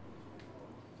system.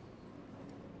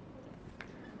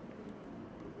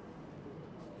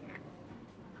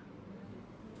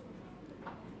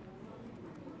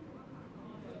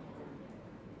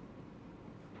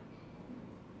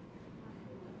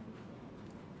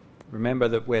 Remember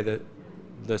that where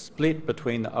the split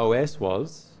between the OS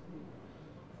was,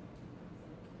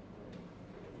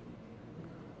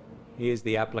 here's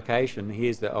the application,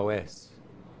 here's the OS.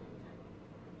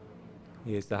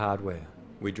 Here's the hardware.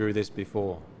 We drew this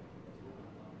before.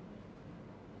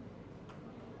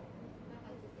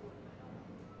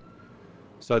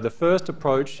 So the first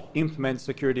approach implements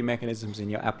security mechanisms in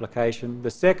your application.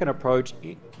 The second approach,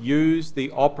 use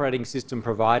the operating system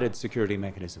provided security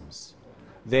mechanisms.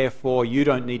 Therefore, you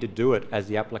don't need to do it as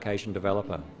the application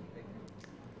developer.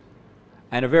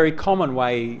 And a very common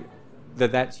way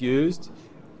that that's used,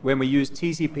 when we use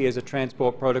TCP as a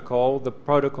transport protocol, the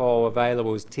protocol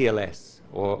available is TLS,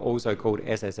 or also called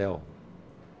SSL.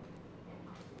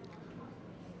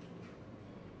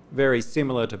 Very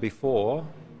similar to before.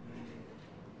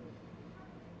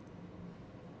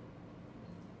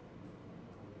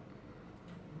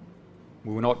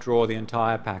 We will not draw the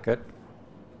entire packet,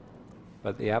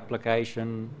 but the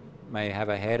application may have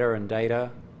a header and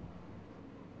data,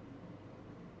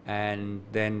 and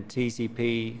then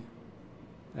TCP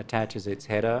attaches its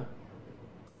header.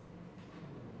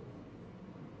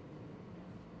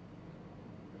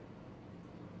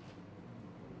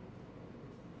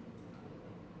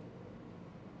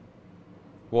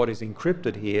 What is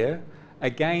encrypted here,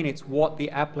 again, it's what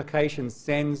the application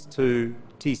sends to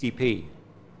TCP.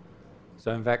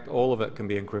 So in fact, all of it can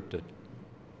be encrypted,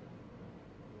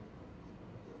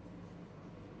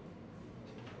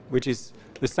 which is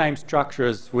the same structure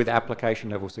as with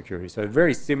application level security. So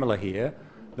very similar here.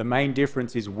 The main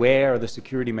difference is where are the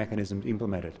security mechanisms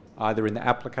implemented, either in the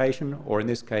application or in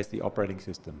this case the operating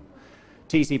system.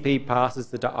 TCP passes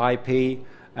the IP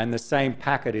and the same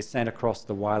packet is sent across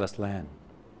the wireless LAN.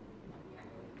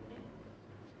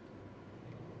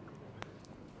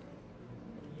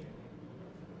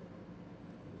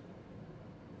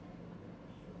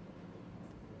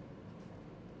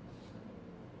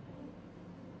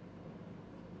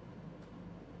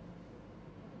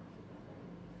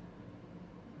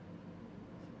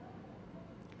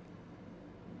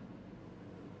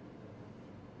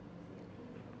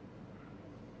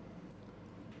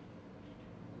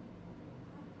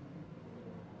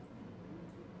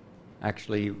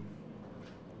 Actually,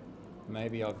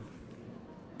 maybe I've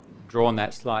drawn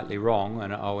that slightly wrong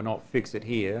and I will not fix it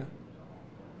here.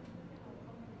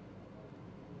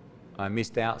 I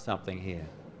missed out something here.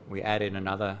 We added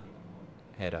another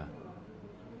header.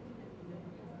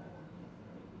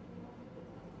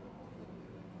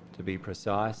 To be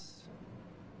precise,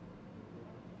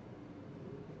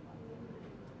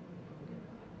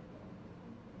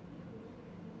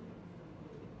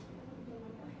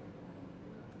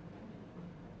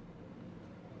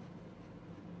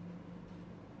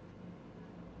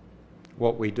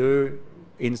 what we do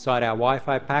inside our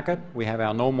Wi-Fi packet, we have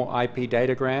our normal IP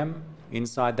datagram.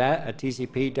 Inside that, a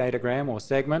TCP datagram or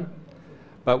segment.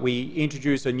 But we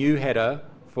introduce a new header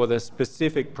for the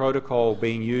specific protocol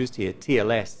being used here,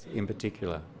 TLS in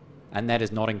particular, and that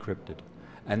is not encrypted.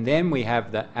 And then we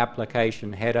have the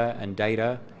application header and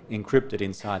data encrypted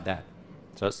inside that.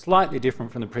 So it's slightly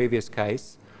different from the previous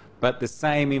case, but the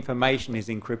same information is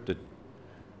encrypted.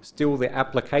 Still, the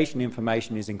application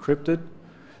information is encrypted.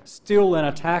 Still, an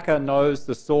attacker knows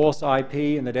the source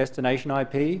IP and the destination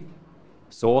IP,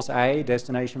 source A,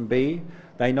 destination B.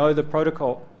 They know the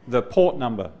protocol, the port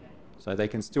number, so they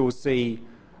can still see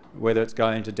whether it's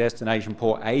going to destination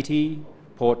port 80,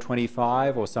 port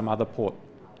 25, or some other port,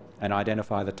 and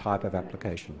identify the type of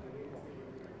application.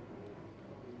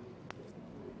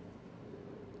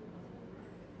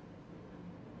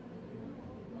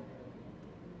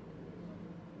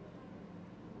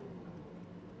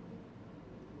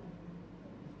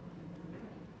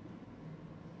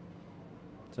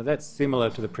 So that's similar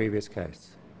to the previous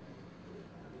case.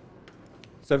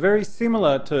 So very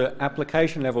similar to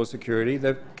application level security,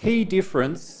 the key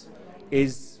difference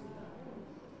is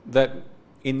that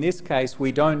in this case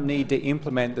we don't need to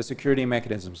implement the security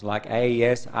mechanisms like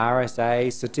AES,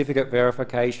 RSA, certificate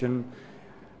verification.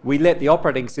 We let the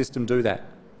operating system do that.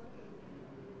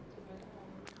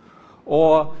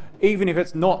 Or even if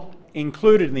it's not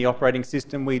included in the operating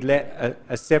system, we let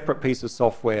a separate piece of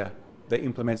software that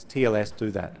implements TLS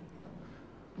do that.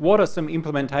 What are some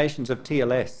implementations of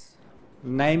TLS?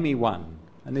 Name me one.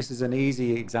 And this is an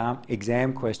easy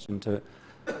exam question to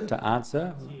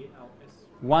answer.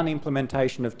 One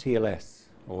implementation of TLS,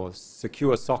 or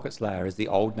Secure Sockets Layer is the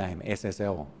old name,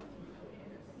 SSL.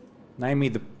 Name me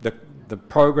the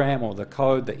program or the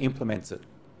code that implements it.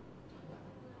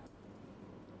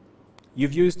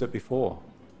 You've used it before.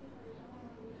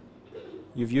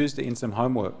 You've used it in some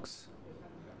homeworks.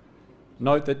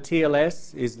 Note that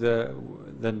TLS is the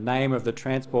name of the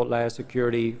transport layer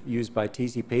security used by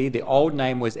TCP. The old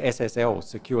name was SSL,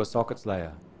 Secure Sockets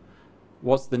Layer.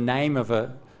 What's the name of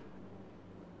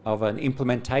an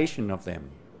implementation of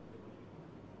them?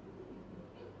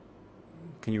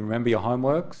 Can you remember your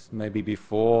homeworks? Maybe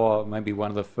before, maybe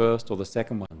one of the first or the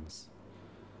second ones.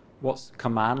 What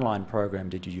command line program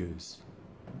did you use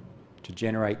to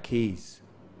generate keys?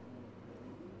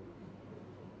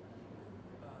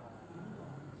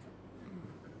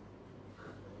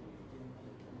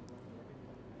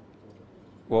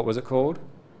 What was it called?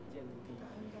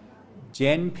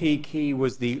 GenP key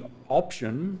was the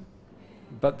option,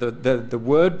 but the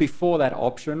word before that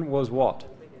option was what?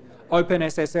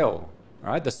 OpenSSL,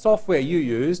 right? The software you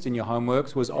used in your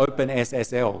homeworks was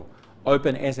OpenSSL.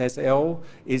 OpenSSL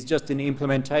is just an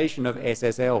implementation of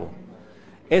SSL.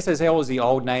 SSL is the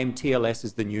old name, TLS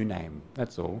is the new name,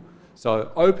 that's all.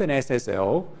 So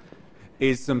OpenSSL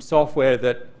is some software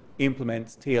that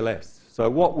implements TLS. So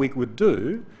what we would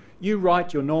do, you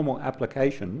write your normal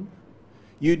application,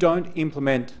 you don't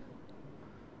implement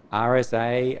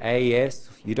RSA, AES,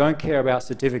 you don't care about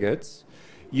certificates,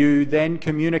 you then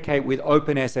communicate with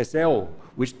OpenSSL,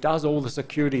 which does all the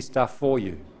security stuff for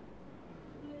you.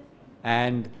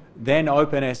 And then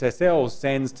OpenSSL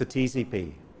sends to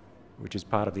TCP, which is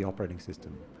part of the operating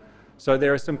system. So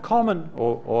there are some common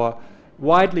or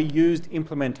widely used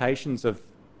implementations of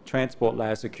transport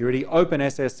layer security.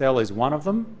 OpenSSL is one of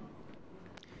them.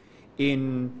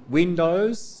 In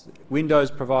Windows,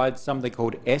 Windows provides something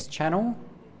called S-channel.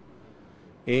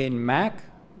 In Mac,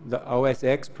 the OS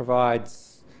X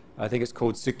provides, I think it's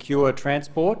called Secure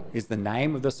Transport, is the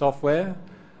name of the software.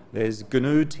 There's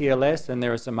GNU TLS, and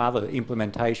there are some other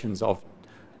implementations of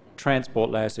transport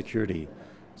layer security.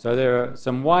 So there are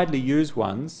some widely used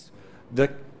ones.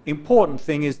 The important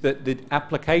thing is that the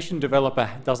application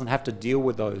developer doesn't have to deal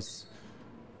with those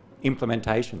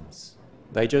implementations.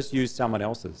 They just use someone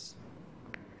else's.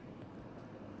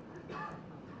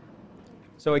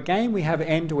 So again, we have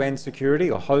end-to-end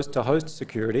security or host-to-host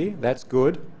security. That's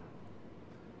good.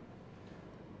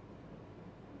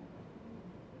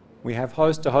 We have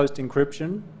host-to-host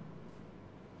encryption.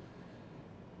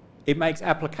 It makes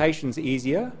applications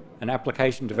easier and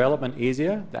application development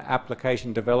easier. The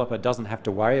application developer doesn't have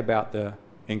to worry about the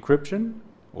encryption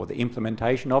or the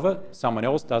implementation of it. Someone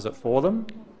else does it for them.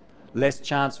 Less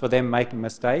chance for them making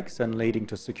mistakes and leading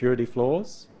to security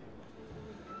flaws.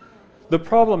 The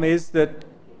problem is that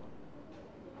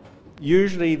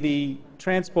usually the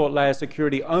transport layer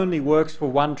security only works for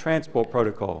one transport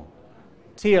protocol.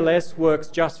 TLS works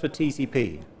just for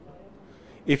TCP.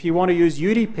 If you want to use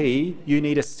UDP, you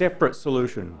need a separate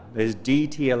solution. There's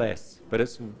DTLS, but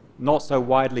it's not so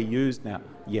widely used now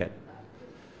yet.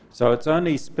 So it's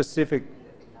only specific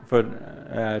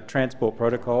for transport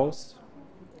protocols.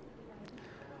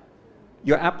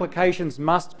 Your applications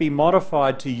must be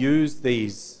modified to use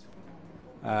these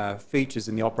features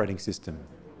in the operating system.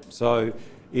 So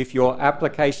if your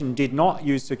application did not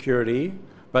use security,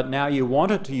 but now you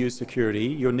want it to use security,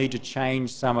 you'll need to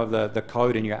change some of the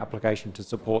code in your application to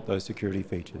support those security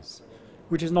features,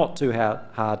 which is not too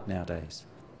hard nowadays.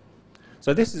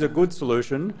 So this is a good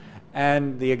solution,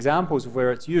 and the examples of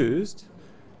where it's used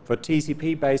for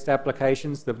TCP-based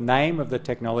applications, the name of the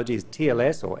technology is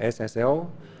TLS or SSL,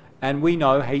 and we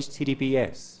know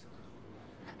HTTPS.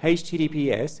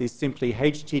 HTTPS is simply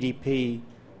HTTP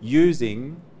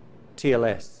using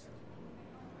TLS.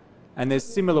 And there's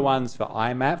similar ones for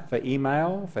IMAP, for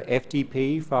email, for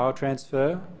FTP, file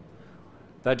transfer.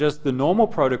 They're just the normal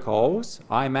protocols,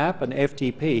 IMAP and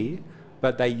FTP,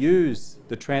 but they use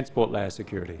the transport layer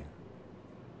security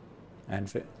and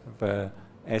for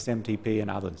SMTP and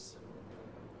others.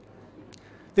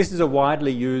 This is a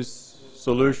widely used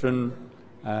solution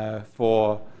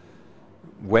for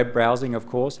web browsing, of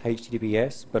course,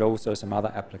 HTTPS, but also some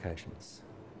other applications.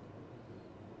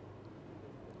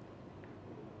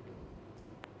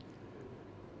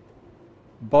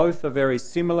 Both are very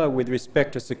similar with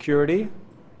respect to security,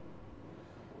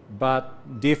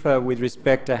 but differ with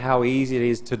respect to how easy it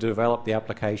is to develop the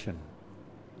application.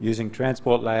 Using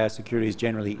transport layer security is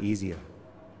generally easier.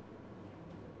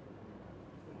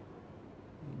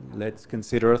 Let's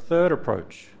consider a third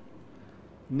approach,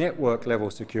 network level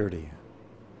security.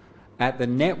 At the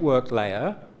network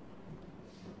layer,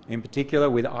 in particular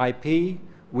with IP,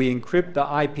 we encrypt the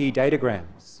IP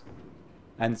datagrams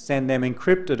and send them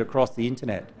encrypted across the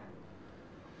internet.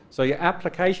 So your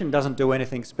application doesn't do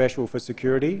anything special for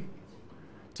security.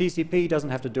 TCP doesn't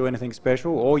have to do anything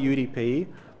special, or UDP,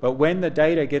 but when the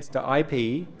data gets to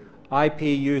IP, IP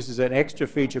uses an extra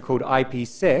feature called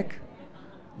IPsec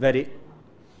that it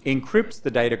encrypts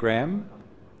the datagram,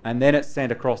 and then it's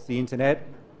sent across the internet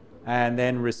and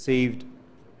then received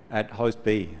at host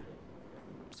B.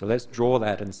 So let's draw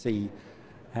that and see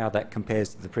how that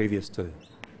compares to the previous two.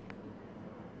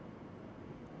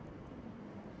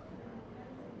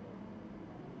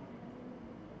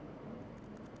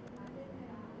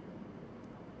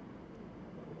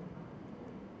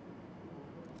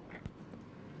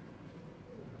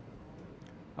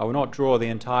 I will not draw the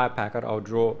entire packet, I'll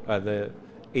draw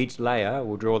each layer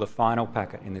will draw the final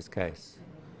packet in this case.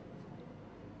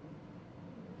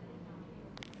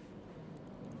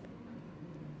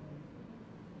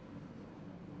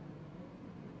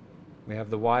 We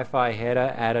have the Wi-Fi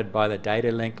header added by the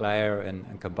data link layer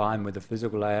and combined with the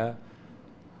physical layer.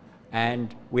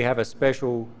 And we have a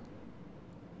special,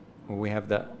 we have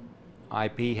the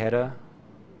IP header.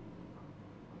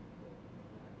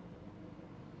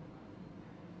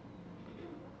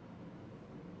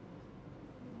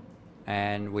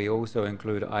 And we also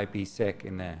include IPsec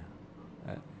in there,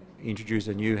 introduce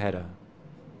a new header.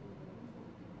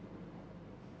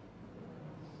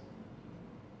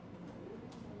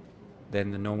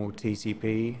 Then the normal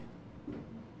TCP,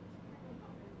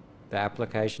 the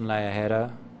application layer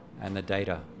header, and the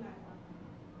data.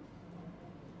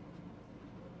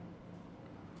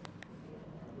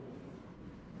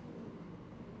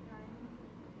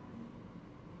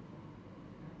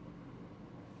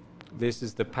 This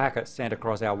is the packet sent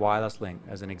across our wireless link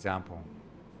as an example.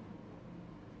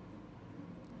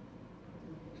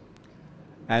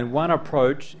 And one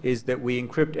approach is that we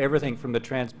encrypt everything from the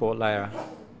transport layer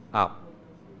up.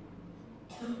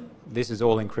 This is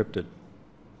all encrypted.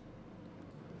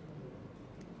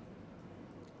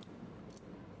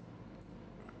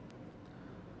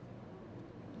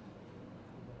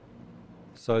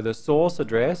 So the source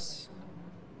address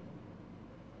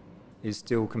is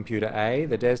still computer A,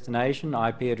 the destination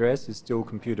IP address is still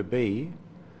computer B.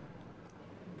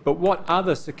 But what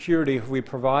other security have we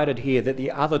provided here that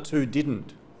the other two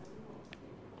didn't?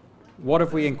 What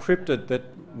have we encrypted that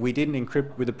we didn't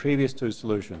encrypt with the previous two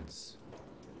solutions?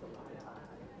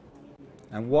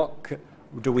 And what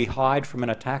do we hide from an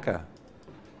attacker?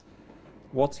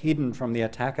 What's hidden from the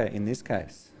attacker in this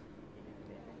case?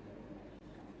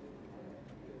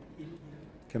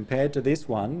 Compared to this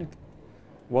one,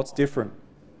 what's different?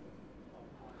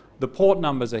 The port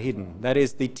numbers are hidden. That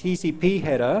is, the TCP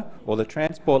header, or the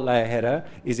transport layer header,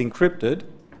 is encrypted.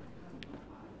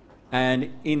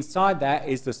 And inside that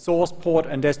is the source port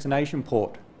and destination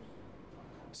port.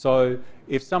 So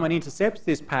if someone intercepts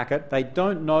this packet, they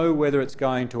don't know whether it's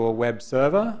going to a web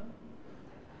server,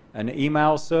 an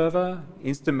email server,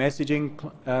 instant messaging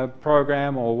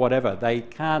program, or whatever. They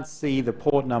can't see the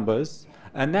port numbers.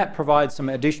 And that provides some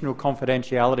additional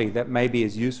confidentiality that maybe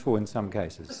is useful in some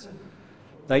cases.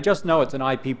 They just know it's an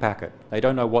IP packet. They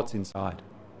don't know what's inside.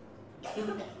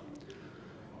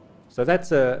 So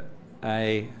that's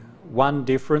one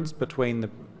difference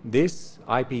between this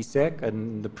IPsec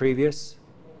and the previous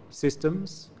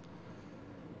systems.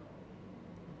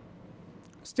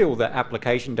 Still, the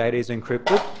application data is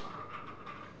encrypted.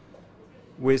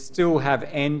 We still have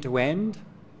end-to-end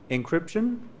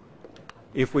encryption.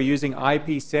 If we're using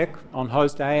IPsec on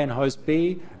host A and host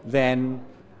B, then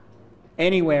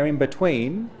anywhere in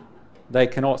between, they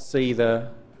cannot see the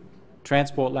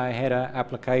transport layer header,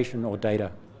 application, or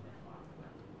data.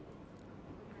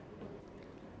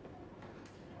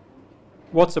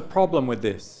 What's the problem with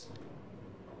this?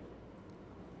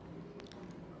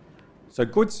 So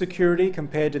good security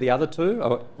compared to the other two,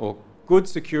 or good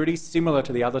security similar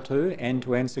to the other two,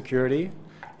 end-to-end security.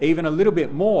 Even a little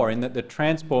bit more in that the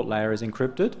transport layer is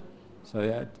encrypted,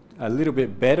 so a little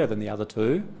bit better than the other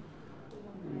two.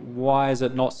 Why is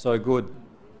it not so good?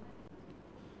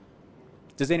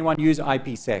 Does anyone use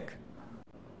IPsec?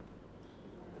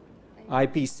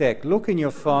 IPsec. Look in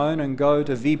your phone and go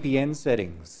to VPN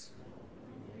settings.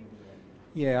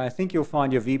 Yeah, I think you'll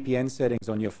find your VPN settings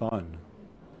on your phone.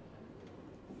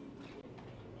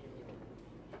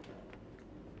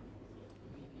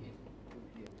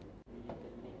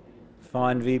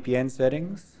 Find VPN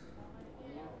settings,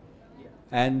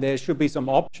 and there should be some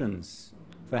options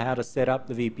for how to set up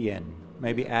the VPN.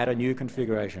 Maybe add a new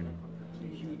configuration.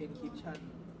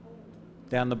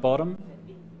 Down the bottom?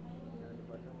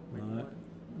 Right.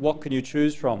 what can you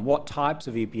choose from? What types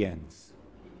of VPNs?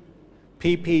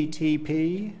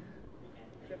 PPTP.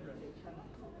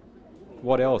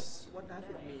 What else? What does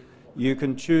it mean? You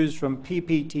can choose from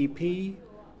PPTP,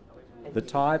 the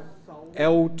type,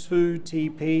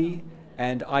 L22,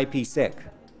 and IPsec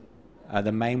are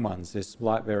the main ones. There's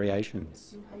slight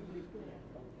variations.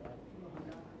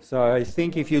 So I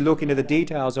think if you look into the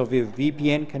details of your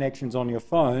VPN connections on your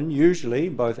phone, usually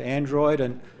both Android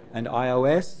and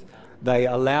iOS, they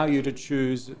allow you to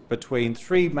choose between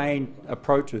three main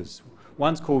approaches.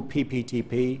 One's called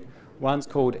PPTP, one's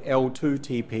called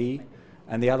L2TP,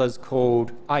 and the other's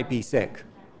called IPsec.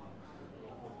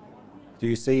 Do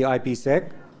you see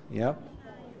IPsec? Yeah.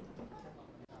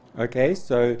 Okay,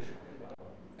 so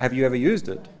have you ever used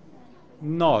it?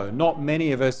 No, not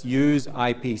many of us use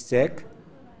IPsec.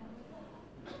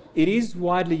 It is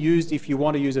widely used if you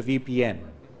want to use a VPN,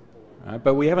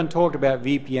 but we haven't talked about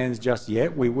VPNs just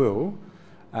yet. We will,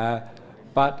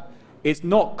 but it's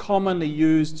not commonly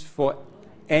used for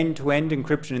end-to-end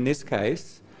encryption in this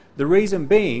case. The reason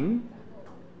being,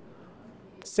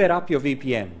 set up your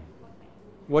VPN.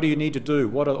 What do you need to do?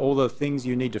 What are all the things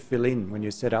you need to fill in when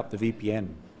you set up the VPN?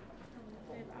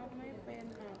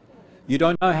 You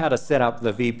don't know how to set up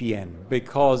the VPN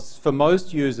because for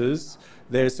most users,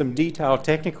 there's some detailed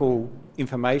technical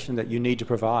information that you need to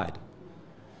provide.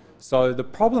 So the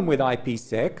problem with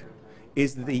IPsec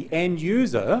is the end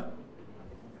user,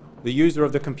 the user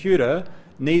of the computer,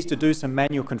 needs to do some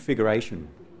manual configuration.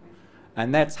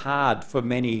 And that's hard for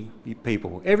many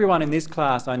people. Everyone in this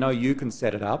class, I know you can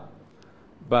set it up,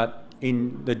 but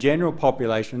in the general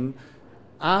population,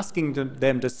 asking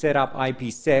them to set up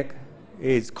IPsec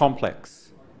is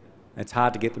complex. It's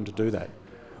hard to get them to do that.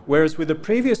 Whereas with the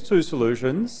previous two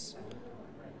solutions,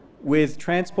 with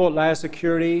transport layer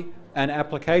security and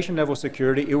application level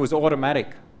security, it was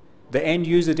automatic. The end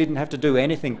user didn't have to do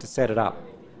anything to set it up.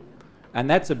 And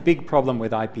that's a big problem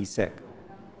with IPsec.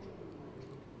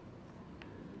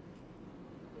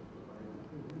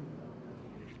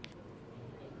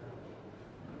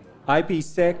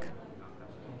 IPsec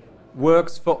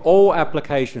works for all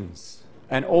applications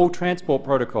and all transport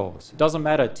protocols. It doesn't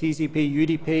matter, TCP,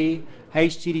 UDP,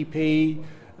 HTTP,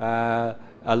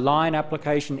 a line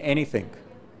application, anything.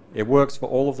 It works for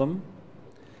all of them.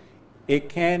 It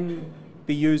can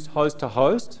be used host to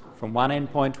host from one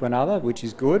endpoint to another, which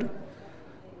is good.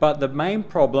 But the main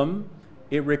problem,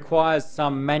 it requires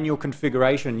some manual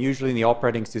configuration, usually in the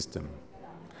operating system.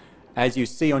 As you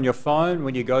see on your phone,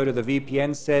 when you go to the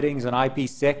VPN settings and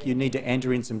IPsec, you need to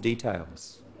enter in some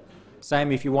details.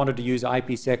 Same if you wanted to use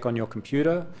IPsec on your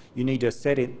computer, you need to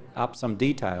set it up some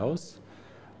details.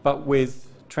 But with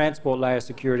transport layer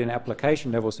security and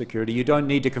application level security, you don't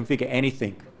need to configure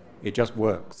anything. It just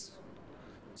works.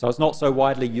 So it's not so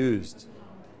widely used.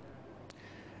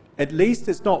 At least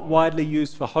it's not widely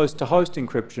used for host-to-host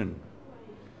encryption.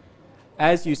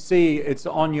 As you see, it's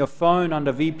on your phone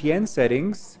under VPN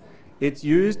settings. It's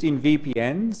used in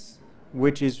VPNs,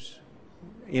 which is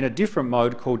in a different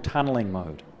mode called tunneling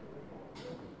mode.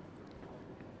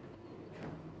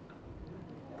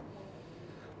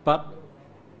 But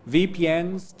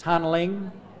VPNs,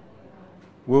 tunneling,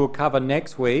 we'll cover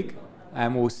next week,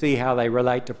 and we'll see how they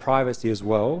relate to privacy as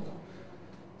well.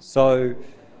 So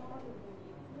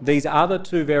these other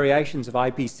two variations of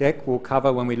IPsec we'll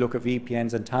cover when we look at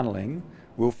VPNs and tunneling.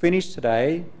 We'll finish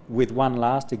today with one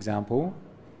last example.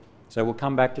 So we'll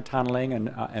come back to tunneling and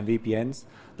VPNs.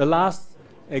 The last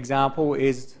example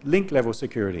is link level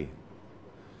security.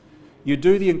 You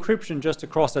do the encryption just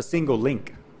across a single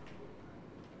link.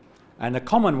 And the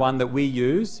common one that we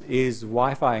use is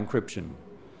Wi-Fi encryption.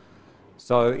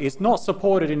 So it's not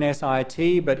supported in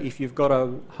SIT, but if you've got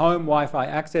a home Wi-Fi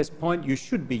access point, you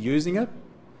should be using it.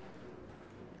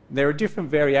 There are different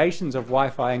variations of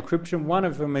Wi-Fi encryption. One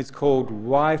of them is called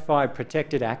Wi-Fi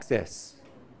protected access,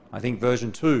 I think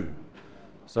version 2.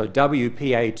 So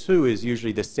WPA2 is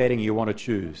usually the setting you want to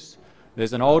choose.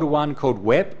 There's an older one called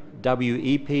WEP,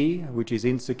 WEP, which is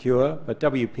insecure, but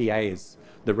WPA is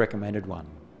the recommended one.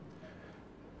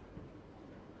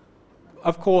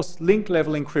 Of course, link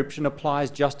level encryption applies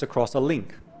just across a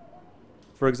link.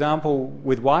 For example,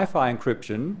 with Wi-Fi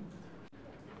encryption,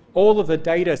 all of the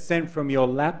data sent from your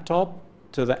laptop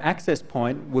to the access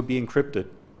point would be encrypted.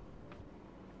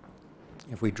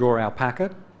 If we draw our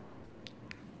packet,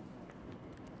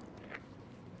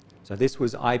 so this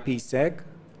was IPsec,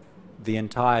 the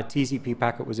entire TCP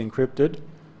packet was encrypted.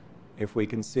 If we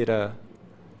consider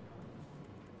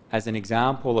as an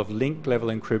example of link level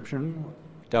encryption,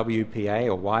 WPA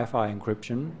or Wi-Fi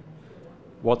encryption,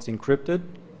 what's encrypted?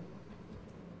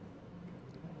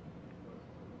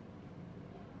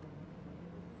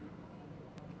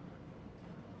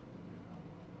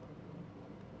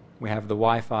 We have the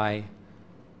Wi-Fi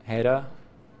header.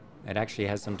 It actually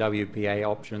has some WPA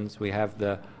options. We have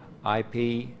the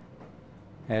IP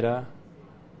header,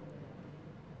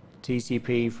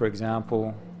 TCP, for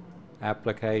example,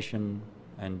 application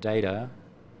and data.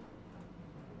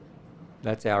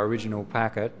 That's our original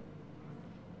packet.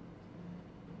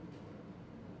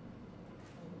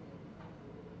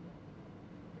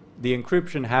 The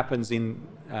encryption happens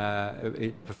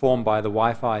performed by the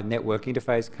Wi-Fi network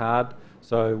interface card.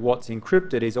 So what's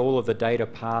encrypted is all of the data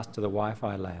passed to the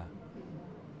Wi-Fi layer.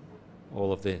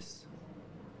 All of this.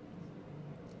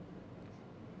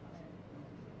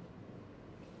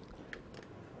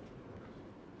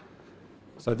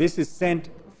 So this is sent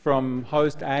from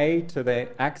host A to the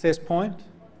access point.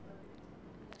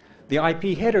 The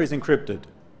IP header is encrypted.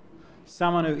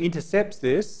 Someone who intercepts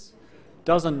this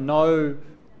doesn't know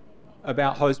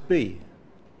about host B.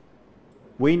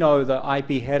 We know the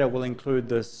IP header will include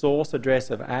the source address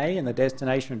of A and the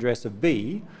destination address of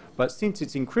B, but since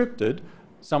it's encrypted,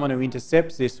 someone who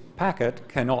intercepts this packet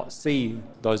cannot see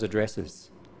those addresses.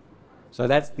 So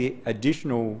that's the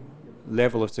additional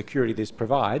level of security this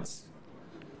provides.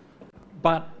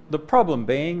 But the problem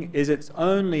being is it's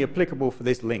only applicable for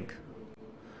this link.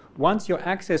 Once your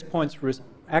access point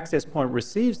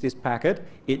receives this packet,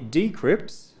 it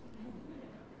decrypts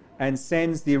and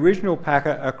sends the original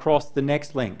packet across the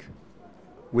next link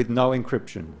with no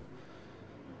encryption.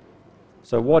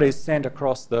 So what is sent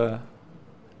across the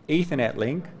Ethernet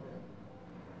link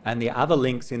and the other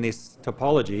links in this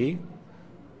topology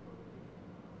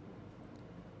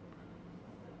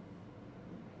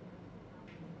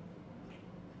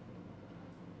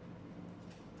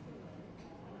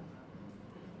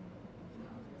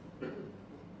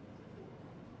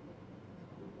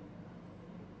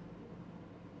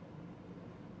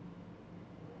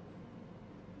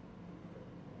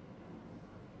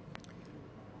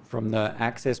from the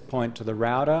access point to the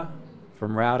router,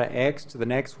 from router X to the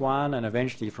next one, and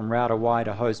eventually from router Y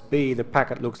to host B, the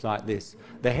packet looks like this.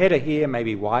 The header here may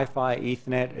be Wi-Fi,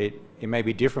 Ethernet, it may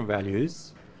be different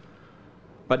values,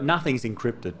 but nothing's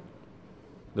encrypted.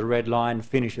 The red line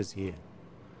finishes here.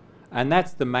 And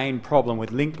that's the main problem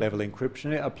with link level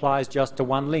encryption. It applies just to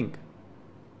one link.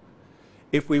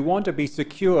 If we want to be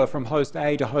secure from host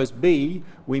A to host B,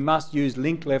 we must use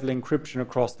link level encryption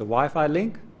across the Wi-Fi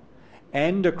link,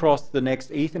 and across the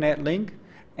next Ethernet link,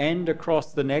 and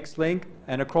across the next link,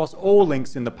 and across all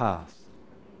links in the path.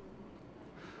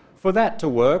 For that to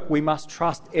work, we must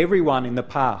trust everyone in the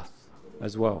path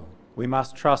as well. We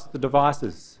must trust the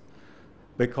devices,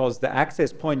 because the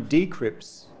access point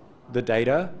decrypts the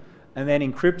data and then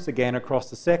encrypts again across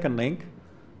the second link.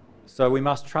 So we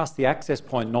must trust the access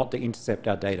point not to intercept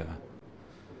our data.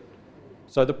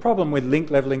 So the problem with link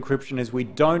level encryption is we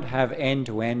don't have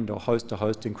end-to-end or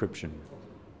host-to-host encryption.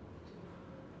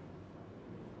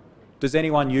 Does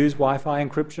anyone use Wi-Fi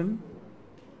encryption?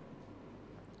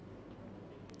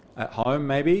 At home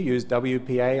maybe, use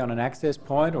WPA on an access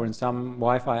point or in some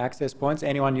Wi-Fi access points.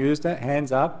 Anyone used it?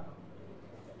 Hands up.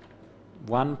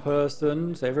 One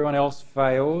person, so everyone else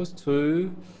fails.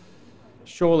 Two.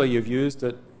 Surely you've used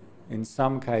it in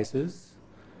some cases.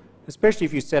 Especially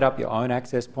if you set up your own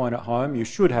access point at home, you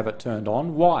should have it turned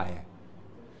on. Why?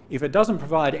 If it doesn't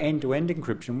provide end-to-end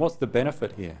encryption, what's the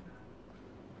benefit here?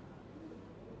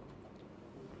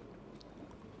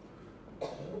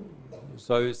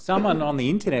 So someone on the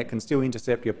internet can still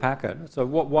intercept your packet, so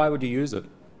why would you use it?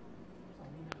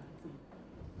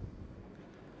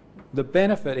 The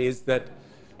benefit is that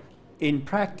in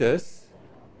practice,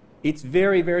 it's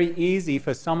very, very easy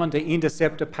for someone to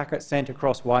intercept a packet sent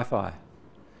across Wi-Fi.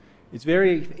 It's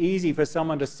very easy for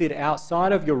someone to sit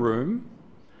outside of your room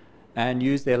and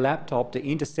use their laptop to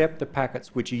intercept the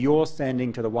packets which you're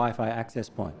sending to the Wi-Fi access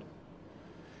point.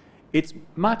 It's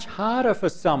much harder for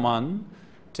someone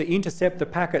to intercept the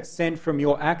packets sent from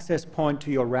your access point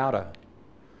to your router,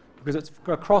 because it's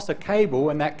across a cable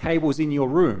and that cable's in your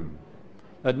room.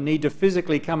 They'd need to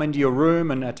physically come into your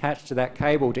room and attach to that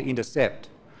cable to intercept.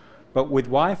 But with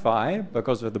Wi-Fi,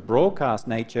 because of the broadcast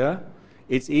nature,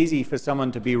 it's easy for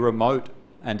someone to be remote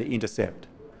and to intercept.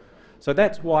 So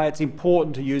that's why it's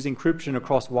important to use encryption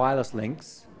across wireless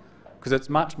links, because it's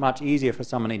much, much easier for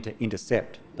someone to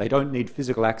intercept. They don't need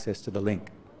physical access to the link.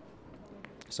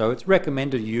 So it's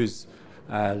recommended to use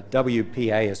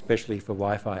WPA, especially for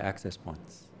Wi-Fi access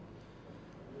points.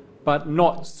 But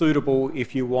not suitable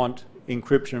if you want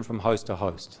encryption from host to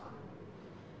host.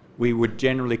 We would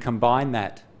generally combine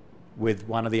that with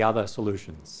one of the other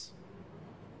solutions.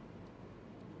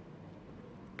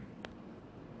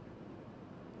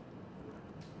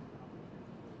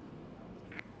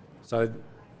 So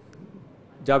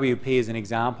WP is an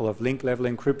example of link level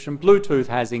encryption. Bluetooth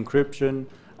has encryption,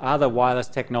 other wireless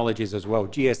technologies as well.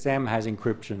 GSM has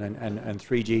encryption and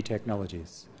 3G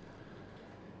technologies.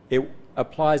 It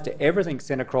applies to everything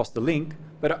sent across the link,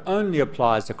 but it only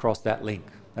applies across that link.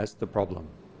 That's the problem.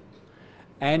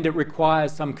 And it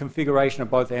requires some configuration of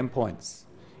both endpoints.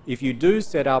 If you do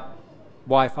set up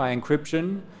Wi-Fi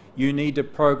encryption, you need to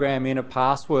program in a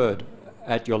password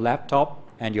at your laptop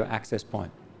and your access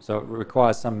point. So it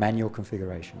requires some manual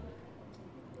configuration.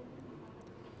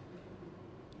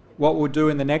 What we'll do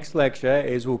in the next lecture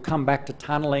is we'll come back to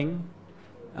tunneling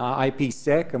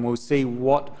IPsec, and we'll see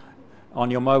what on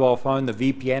your mobile phone the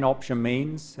VPN option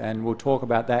means, and we'll talk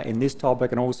about that in this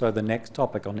topic and also the next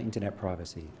topic on internet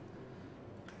privacy.